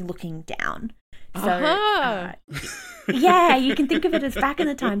could see looking down. So, yeah, you can think of it as back in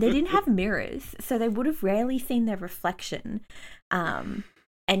the time, they didn't have mirrors, so they would have rarely seen their reflection. And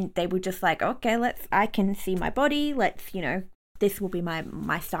they were just like, okay, I can see my body, this will be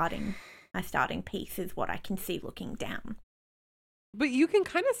my starting piece, is what I can see looking down. But you can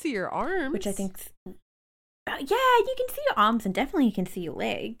kind of see your arms. Which I think, yeah, you can see your arms, and definitely you can see your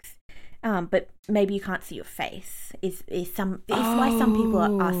legs. But maybe you can't see your face. Is why some people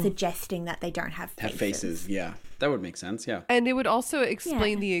are suggesting that they don't have faces. Have faces, yeah. That would make sense, yeah. And it would also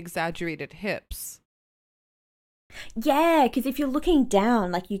explain the exaggerated hips. Yeah, because if you're looking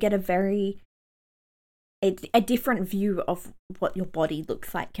down, you get a different view of what your body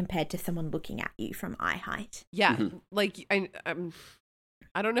looks like compared to someone looking at you from eye height. Yeah,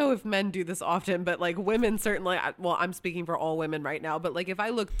 I don't know if men do this often, but women certainly, well, I'm speaking for all women right now, but if I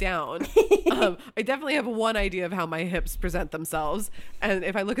look down, I definitely have one idea of how my hips present themselves. And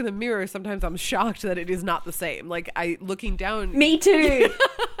if I look in the mirror, sometimes I'm shocked that it is not the same. Looking down. Me too.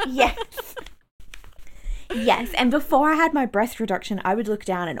 Yes. Yes. And before I had my breast reduction, I would look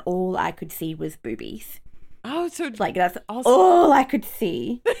down and all I could see was boobies. Oh, so that's also all I could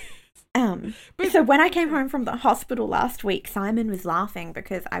see. So when I came home from the hospital last week, Simon was laughing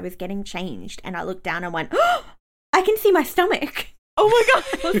because I was getting changed, and I looked down and went, "Oh, I can see my stomach." Oh my god!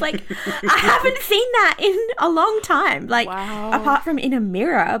 I was like, I haven't seen that in a long time. Wow. Apart from in a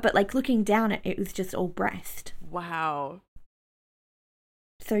mirror, but looking down, it was just all breast. Wow.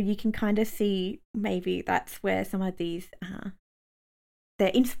 So you can kind of see maybe that's where some of these, their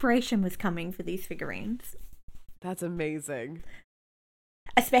inspiration was coming for these figurines. That's amazing.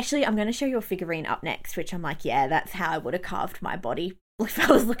 Especially, I'm going to show you a figurine up next, which I'm like, yeah, that's how I would have carved my body if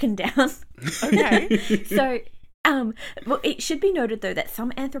I was looking down. Okay. So, well, it should be noted, though, that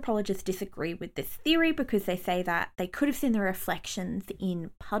some anthropologists disagree with this theory because they say that they could have seen the reflections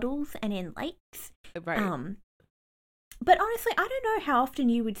in puddles and in lakes. Right. But honestly, I don't know how often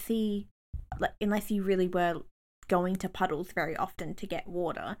you would see, unless you really were going to puddles very often to get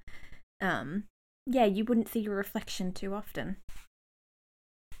water. Yeah, you wouldn't see your reflection too often.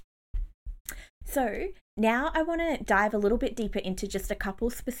 So now I want to dive a little bit deeper into just a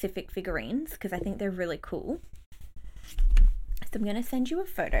couple specific figurines because I think they're really cool. So I'm going to send you a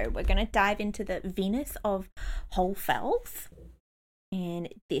photo. We're going to dive into the Venus of Holfels.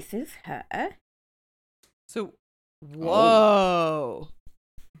 And this is her. So, whoa.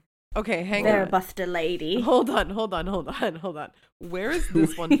 Okay, hang on. Buster lady. Hold on. Where is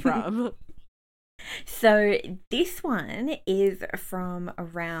this one from? So this one is from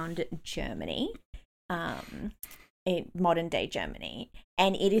around Germany, modern day Germany,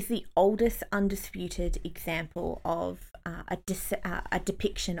 and it is the oldest undisputed example of a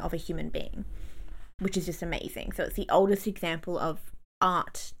depiction of a human being, which is just amazing. So it's the oldest example of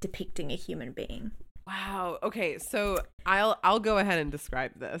art depicting a human being. Wow. Okay, so I'll go ahead and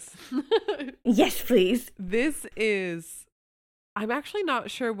describe this. Yes, please. This is, I'm actually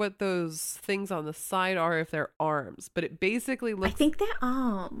not sure what those things on the side are, if they're arms, but it basically looks, I think they're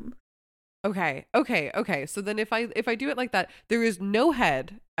arms. Okay. So then if I do it like that, there is no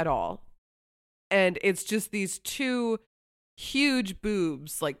head at all. And it's just these two huge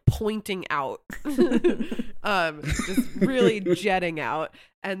boobs pointing out. Just really jetting out.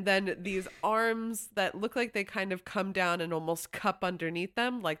 And then these arms that look like they kind of come down and almost cup underneath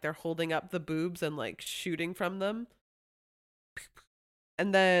them, like they're holding up the boobs and shooting from them.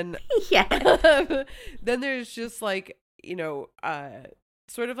 And then yeah. Then there's just sort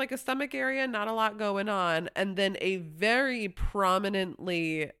of a stomach area, not a lot going on, and then a very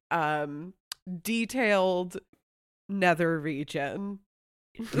prominently detailed nether region.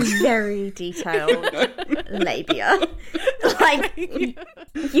 Very detailed labia.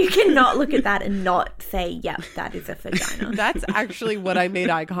 You cannot look at that and not say, yep, that is a vagina. That's actually what I made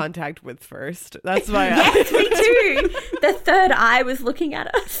eye contact with first. That's why Yes, me too. The third eye was looking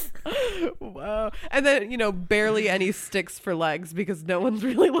at us. Wow. And then, barely any sticks for legs because no one's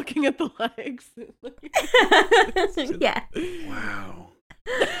really looking at the legs. Yeah. Wow.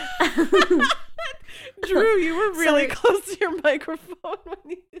 Drew, you were really close to your microphone when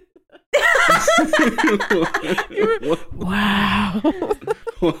you did that. Wow.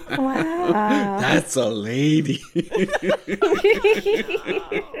 Wow. That's a lady.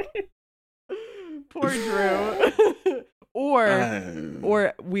 Poor Drew.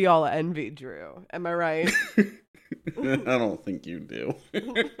 Or we all envy Drew. Am I right? I don't think you do.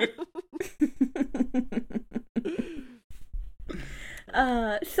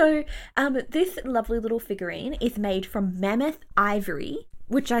 This lovely little figurine is made from mammoth ivory,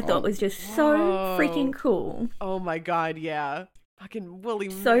 which I thought was just so freaking cool. Oh my god, yeah. Fucking woolly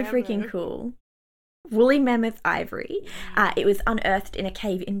So mammoth. freaking cool. Woolly mammoth ivory. It was unearthed in a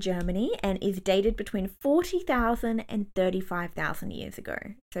cave in Germany and is dated between 40,000 and 35,000 years ago.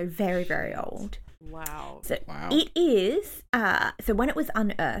 So very, very old. Wow. So it is, so when it was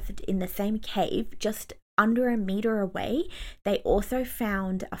unearthed in the same cave, just under a meter away, they also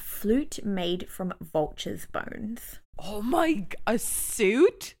found a flute made from vulture's bones. Oh my, a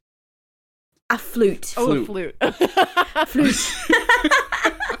suit? A flute. Oh, a flute. Flute.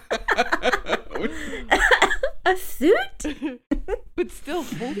 A suit? But still,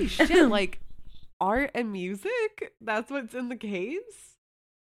 holy shit, like art and music? That's what's in the caves?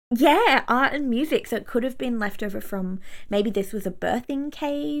 Yeah, art and music. So it could have been left over from, maybe this was a birthing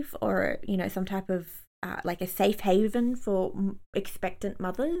cave or, you know, some type of like a safe haven for expectant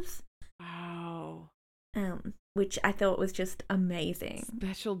mothers. Wow. Which I thought was just amazing.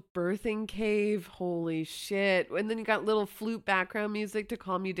 Special birthing cave. Holy shit. And then you got little flute background music to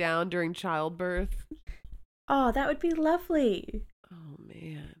calm you down during childbirth. Oh, that would be lovely. Oh,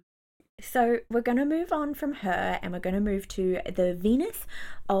 man. So we're going to move on from her and we're going to move to the Venus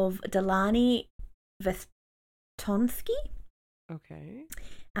of Delani Vestonsky. Okay.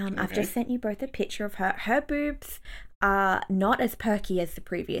 I've just sent you both a picture of her. Her boobs are not as perky as the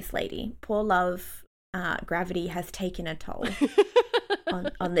previous lady. Poor love, gravity has taken a toll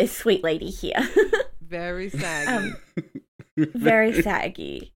on this sweet lady here. Very saggy. Very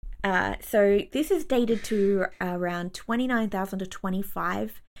saggy. So this is dated to around 29,000 to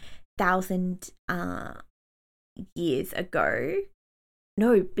 25,000 years ago.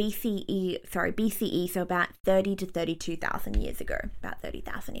 No, BCE, so about 30 to 32,000 years ago, about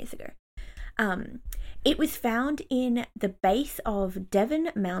 30,000 years ago. It was found in the base of Devon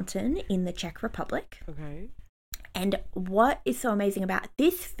Mountain in the Czech Republic. Okay. And what is so amazing about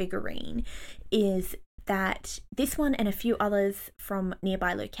this figurine is that this one and a few others from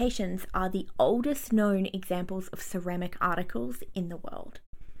nearby locations are the oldest known examples of ceramic articles in the world.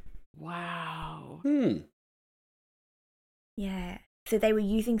 Wow. Yeah. So they were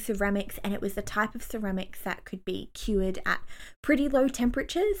using ceramics, and it was the type of ceramics that could be cured at pretty low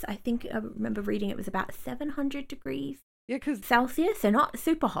temperatures. I think I remember reading it was about 700 degrees Celsius, so not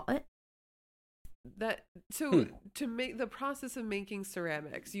super hot. To make the process of making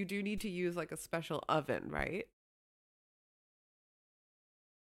ceramics, you do need to use like a special oven, right?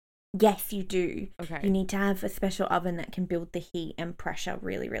 Yes, you do. Okay. You need to have a special oven that can build the heat and pressure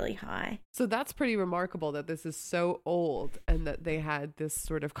really, really high. So that's pretty remarkable that this is so old and that they had this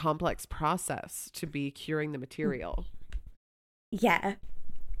sort of complex process to be curing the material. Yeah.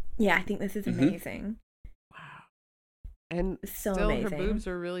 Yeah, I think this is amazing. Wow. And So still amazing. her boobs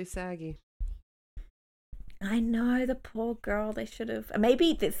are really saggy. I know, the poor girl, they should have.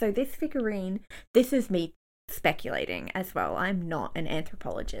 Maybe, so this figurine, this is me speculating as well. I'm not an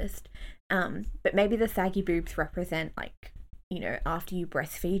anthropologist. But maybe the saggy boobs represent, like, you know, after you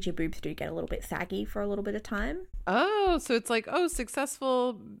breastfeed, your boobs do get a little bit saggy for a little bit of time. Oh, so it's like, oh,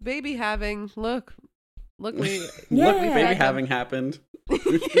 successful baby having. Look, we Yeah. Look, baby having happened.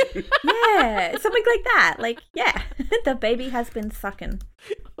 Yeah, something like that. Like, yeah, the baby has been sucking.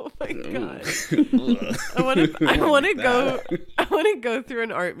 Oh my god! I want to go through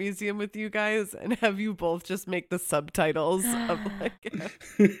an art museum with you guys and have you both just make the subtitles of like.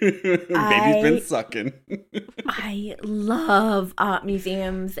 Baby's been sucking. I love art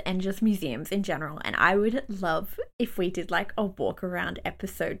museums and just museums in general, and I would love if we did like a walk around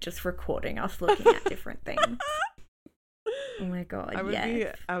episode just recording us looking at different things. Oh my god, I would yes. be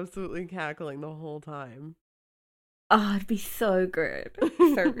absolutely cackling the whole time. Oh, it'd be so good.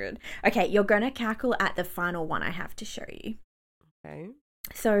 So good. Okay, you're going to cackle at the final one I have to show you. Okay.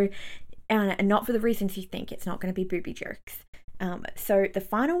 So, and not for the reasons you think, it's not going to be booby jokes. So the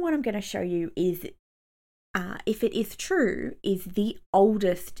final one I'm going to show you is, if it is true, is the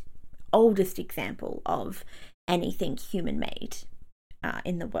oldest example of anything human made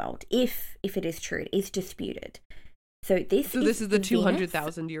in the world. If it is true, it is disputed. So this is the Venus.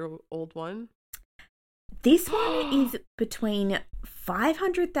 200,000-year-old one? This one is between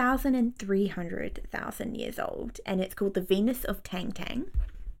 500,000 and 300,000 years old, and it's called the Venus of Tang Tang.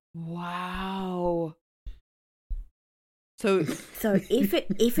 Wow. So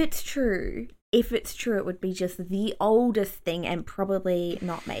if it's true, it would be just the oldest thing, and probably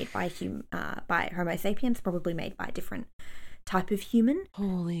not made by Homo sapiens, probably made by a different type of human.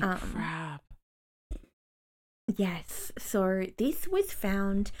 holy crap. Yes. So this was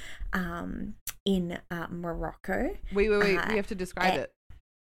found in Morocco. Wait. We have to describe it.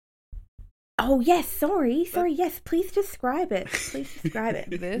 Oh, yes. Sorry. Yes, please describe it.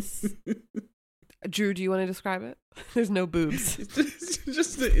 This. Drew, do you want to describe it? There's no boobs. It's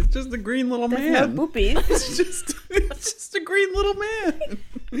just a green little man. There's no boobies. It's just a green little man.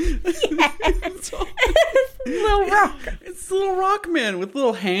 Yes. Little rock. It's a little rock man with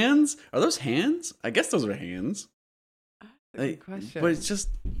little hands. Are those hands? I guess those are hands. Good question. But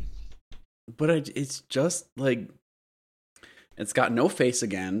it's just like, it's got no face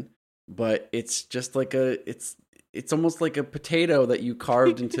again, but it's just like it's almost like a potato that you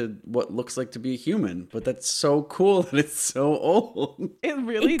carved into what looks like to be a human. But that's so cool that it's so old. It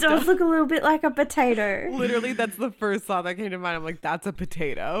really does look a little bit like a potato. Literally, that's the first thought that came to mind. I'm like, that's a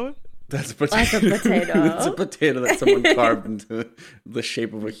potato. That's a potato. Like a potato. It's a potato that someone carved into the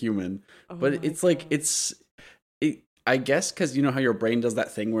shape of a human. But it's like, I guess because you know how your brain does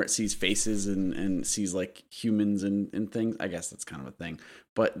that thing where it sees faces and sees like humans and things. I guess that's kind of a thing.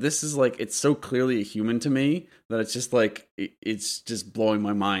 But this is like, it's so clearly a human to me that it's just like, it's just blowing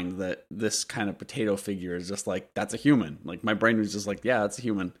my mind that this kind of potato figure is just like, that's a human. Like my brain was just like, yeah, that's a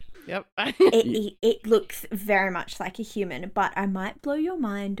human. Yep. It looks very much like a human, but I might blow your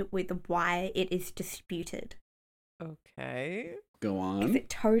mind with why it is disputed. Okay. Go on.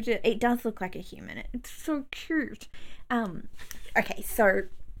 It does look like a human. It's so cute. Okay, so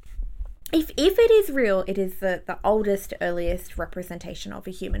if it is real, it is the oldest, earliest representation of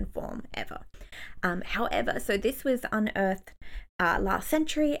a human form ever. However, so this was unearthed last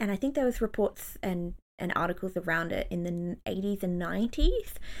century, and I think there was reports and articles around it in the 80s and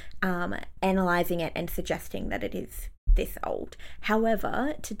 90s, analysing it and suggesting that it is this old.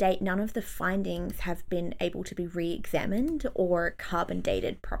 However, to date, none of the findings have been able to be re-examined or carbon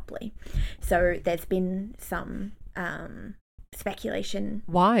dated properly. So there's been some speculation.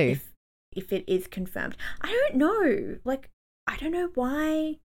 Why? If it is confirmed. I don't know. Like, I don't know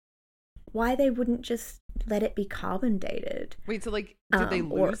why they wouldn't just let it be carbon dated. Wait, so like, did they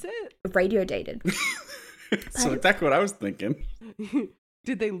lose it? Radio dated. So exactly what I was thinking.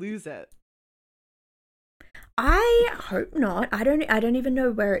 Did they lose it? I hope not. I don't even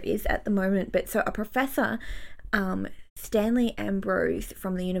know where it is at the moment. But so a professor, Stanley Ambrose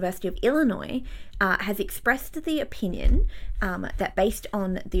from the University of Illinois, has expressed the opinion that based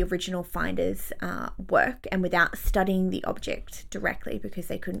on the original finders' work and without studying the object directly because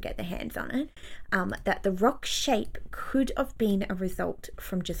they couldn't get their hands on it, that the rock shape could have been a result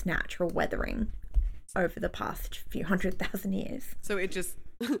from just natural weathering over the past few 100,000 years. So it just,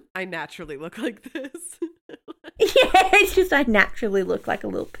 I naturally look like this. Yeah, it's just I naturally look like a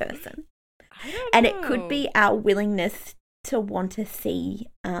little person. And it could be our willingness to want to see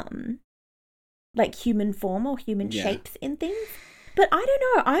like human form or human shapes in things. But I don't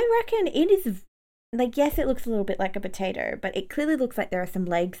know. I reckon it is like, yes, it looks a little bit like a potato, but it clearly looks like there are some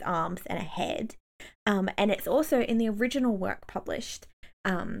legs, arms, and a head. And it's also in the original work published,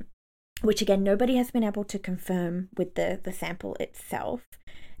 which again, nobody has been able to confirm with the sample itself.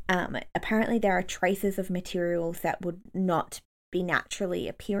 Apparently there are traces of materials that would not be naturally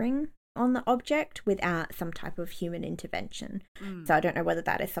appearing on the object without some type of human intervention. So I don't know whether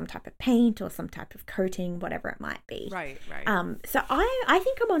that is some type of paint or some type of coating, whatever it might be. Right. So I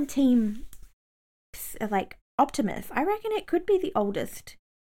think I'm on team like Optimus. I reckon it could be the oldest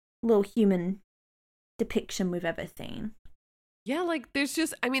little human depiction we've ever seen. Yeah, like there's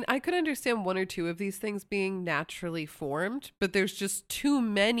just, I mean, I could understand one or two of these things being naturally formed, but there's just too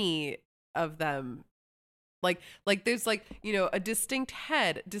many of them. Like there's like, you know, a distinct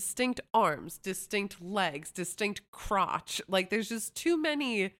head, distinct arms, distinct legs, distinct crotch. Like there's just too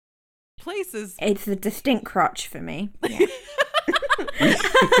many places. It's a distinct crotch for me. Yeah.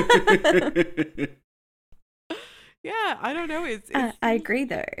 Yeah, I don't know. I agree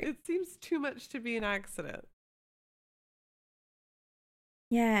though. It seems too much to be an accident.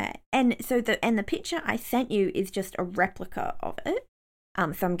 Yeah, and so the picture I sent you is just a replica of it.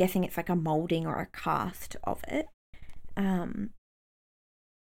 So I'm guessing it's like a molding or a cast of it. But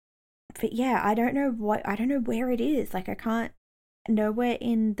yeah, I don't know where it is. Like I can't, nowhere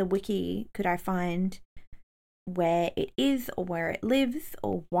in the wiki could I find where it is or where it lives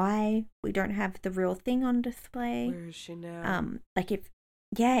or why we don't have the real thing on display. Where is she now? Like if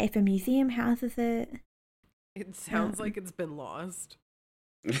a museum houses it. It sounds like it's been lost.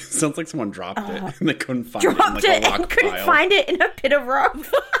 It sounds like someone dropped it and they couldn't find it in like a rock and couldn't pile. Find it in a pit of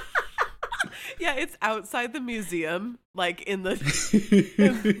rocks. Yeah, it's outside the museum, like in the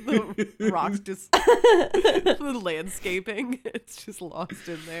rocks, just the landscaping. It's just lost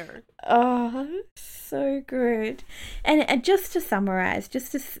in there. Oh, so good. And just to summarize,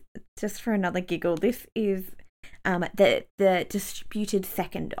 just for another giggle, this is the disputed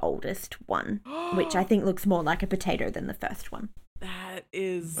second oldest one, which I think looks more like a potato than the first one. That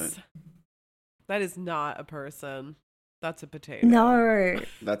is not a person. That's a potato. No,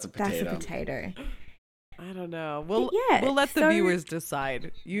 That's a potato. that's a potato. I don't know. We'll let the so- viewers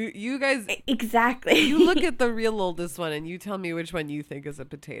decide. You guys, Exactly. you look at the real oldest one and you tell me which one you think is a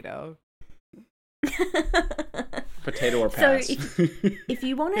potato. Potato or pass. So if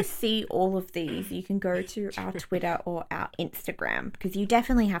you want to see all of these, you can go to our Twitter or our Instagram, because you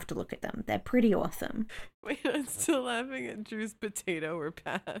definitely have to look at them. They're pretty awesome. Wait, I'm still laughing at Drew's potato or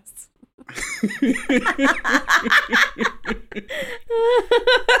pass.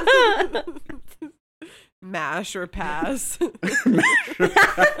 Mash or pass. So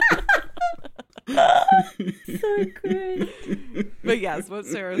good. But yes, what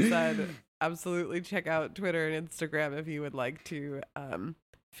Sarah said, absolutely check out Twitter and Instagram if you would like to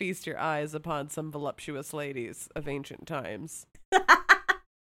feast your eyes upon some voluptuous ladies of ancient times.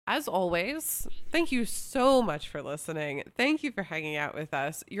 As always, thank you so much for listening. Thank you for hanging out with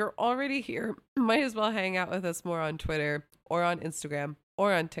us. You're already here. Might as well hang out with us more on Twitter or on Instagram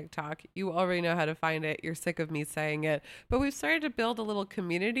or on TikTok. You already know how to find it. You're sick of me saying it. But we've started to build a little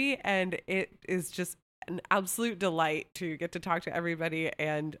community, and it is just an absolute delight to get to talk to everybody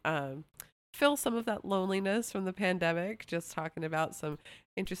and fill some of that loneliness from the pandemic, just talking about some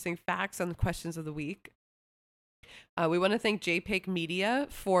interesting facts and questions of the week. We want to thank JPEG Media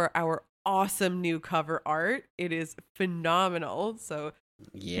for our awesome new cover art. It is phenomenal. So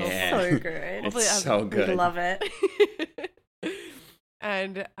Yeah. So good. Hopefully It's it has- so We good. love it.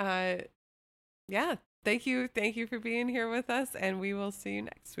 And yeah, thank you for being here with us, and we will see you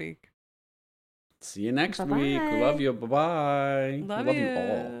next week. See you next Bye-bye. week. Love you. Bye-bye. Love you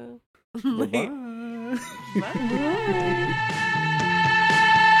all. you. Bye-bye. Bye.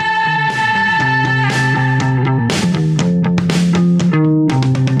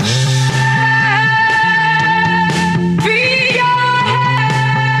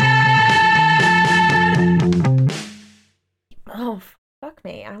 Oh, fuck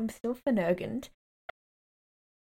me. I'm still Finneganed.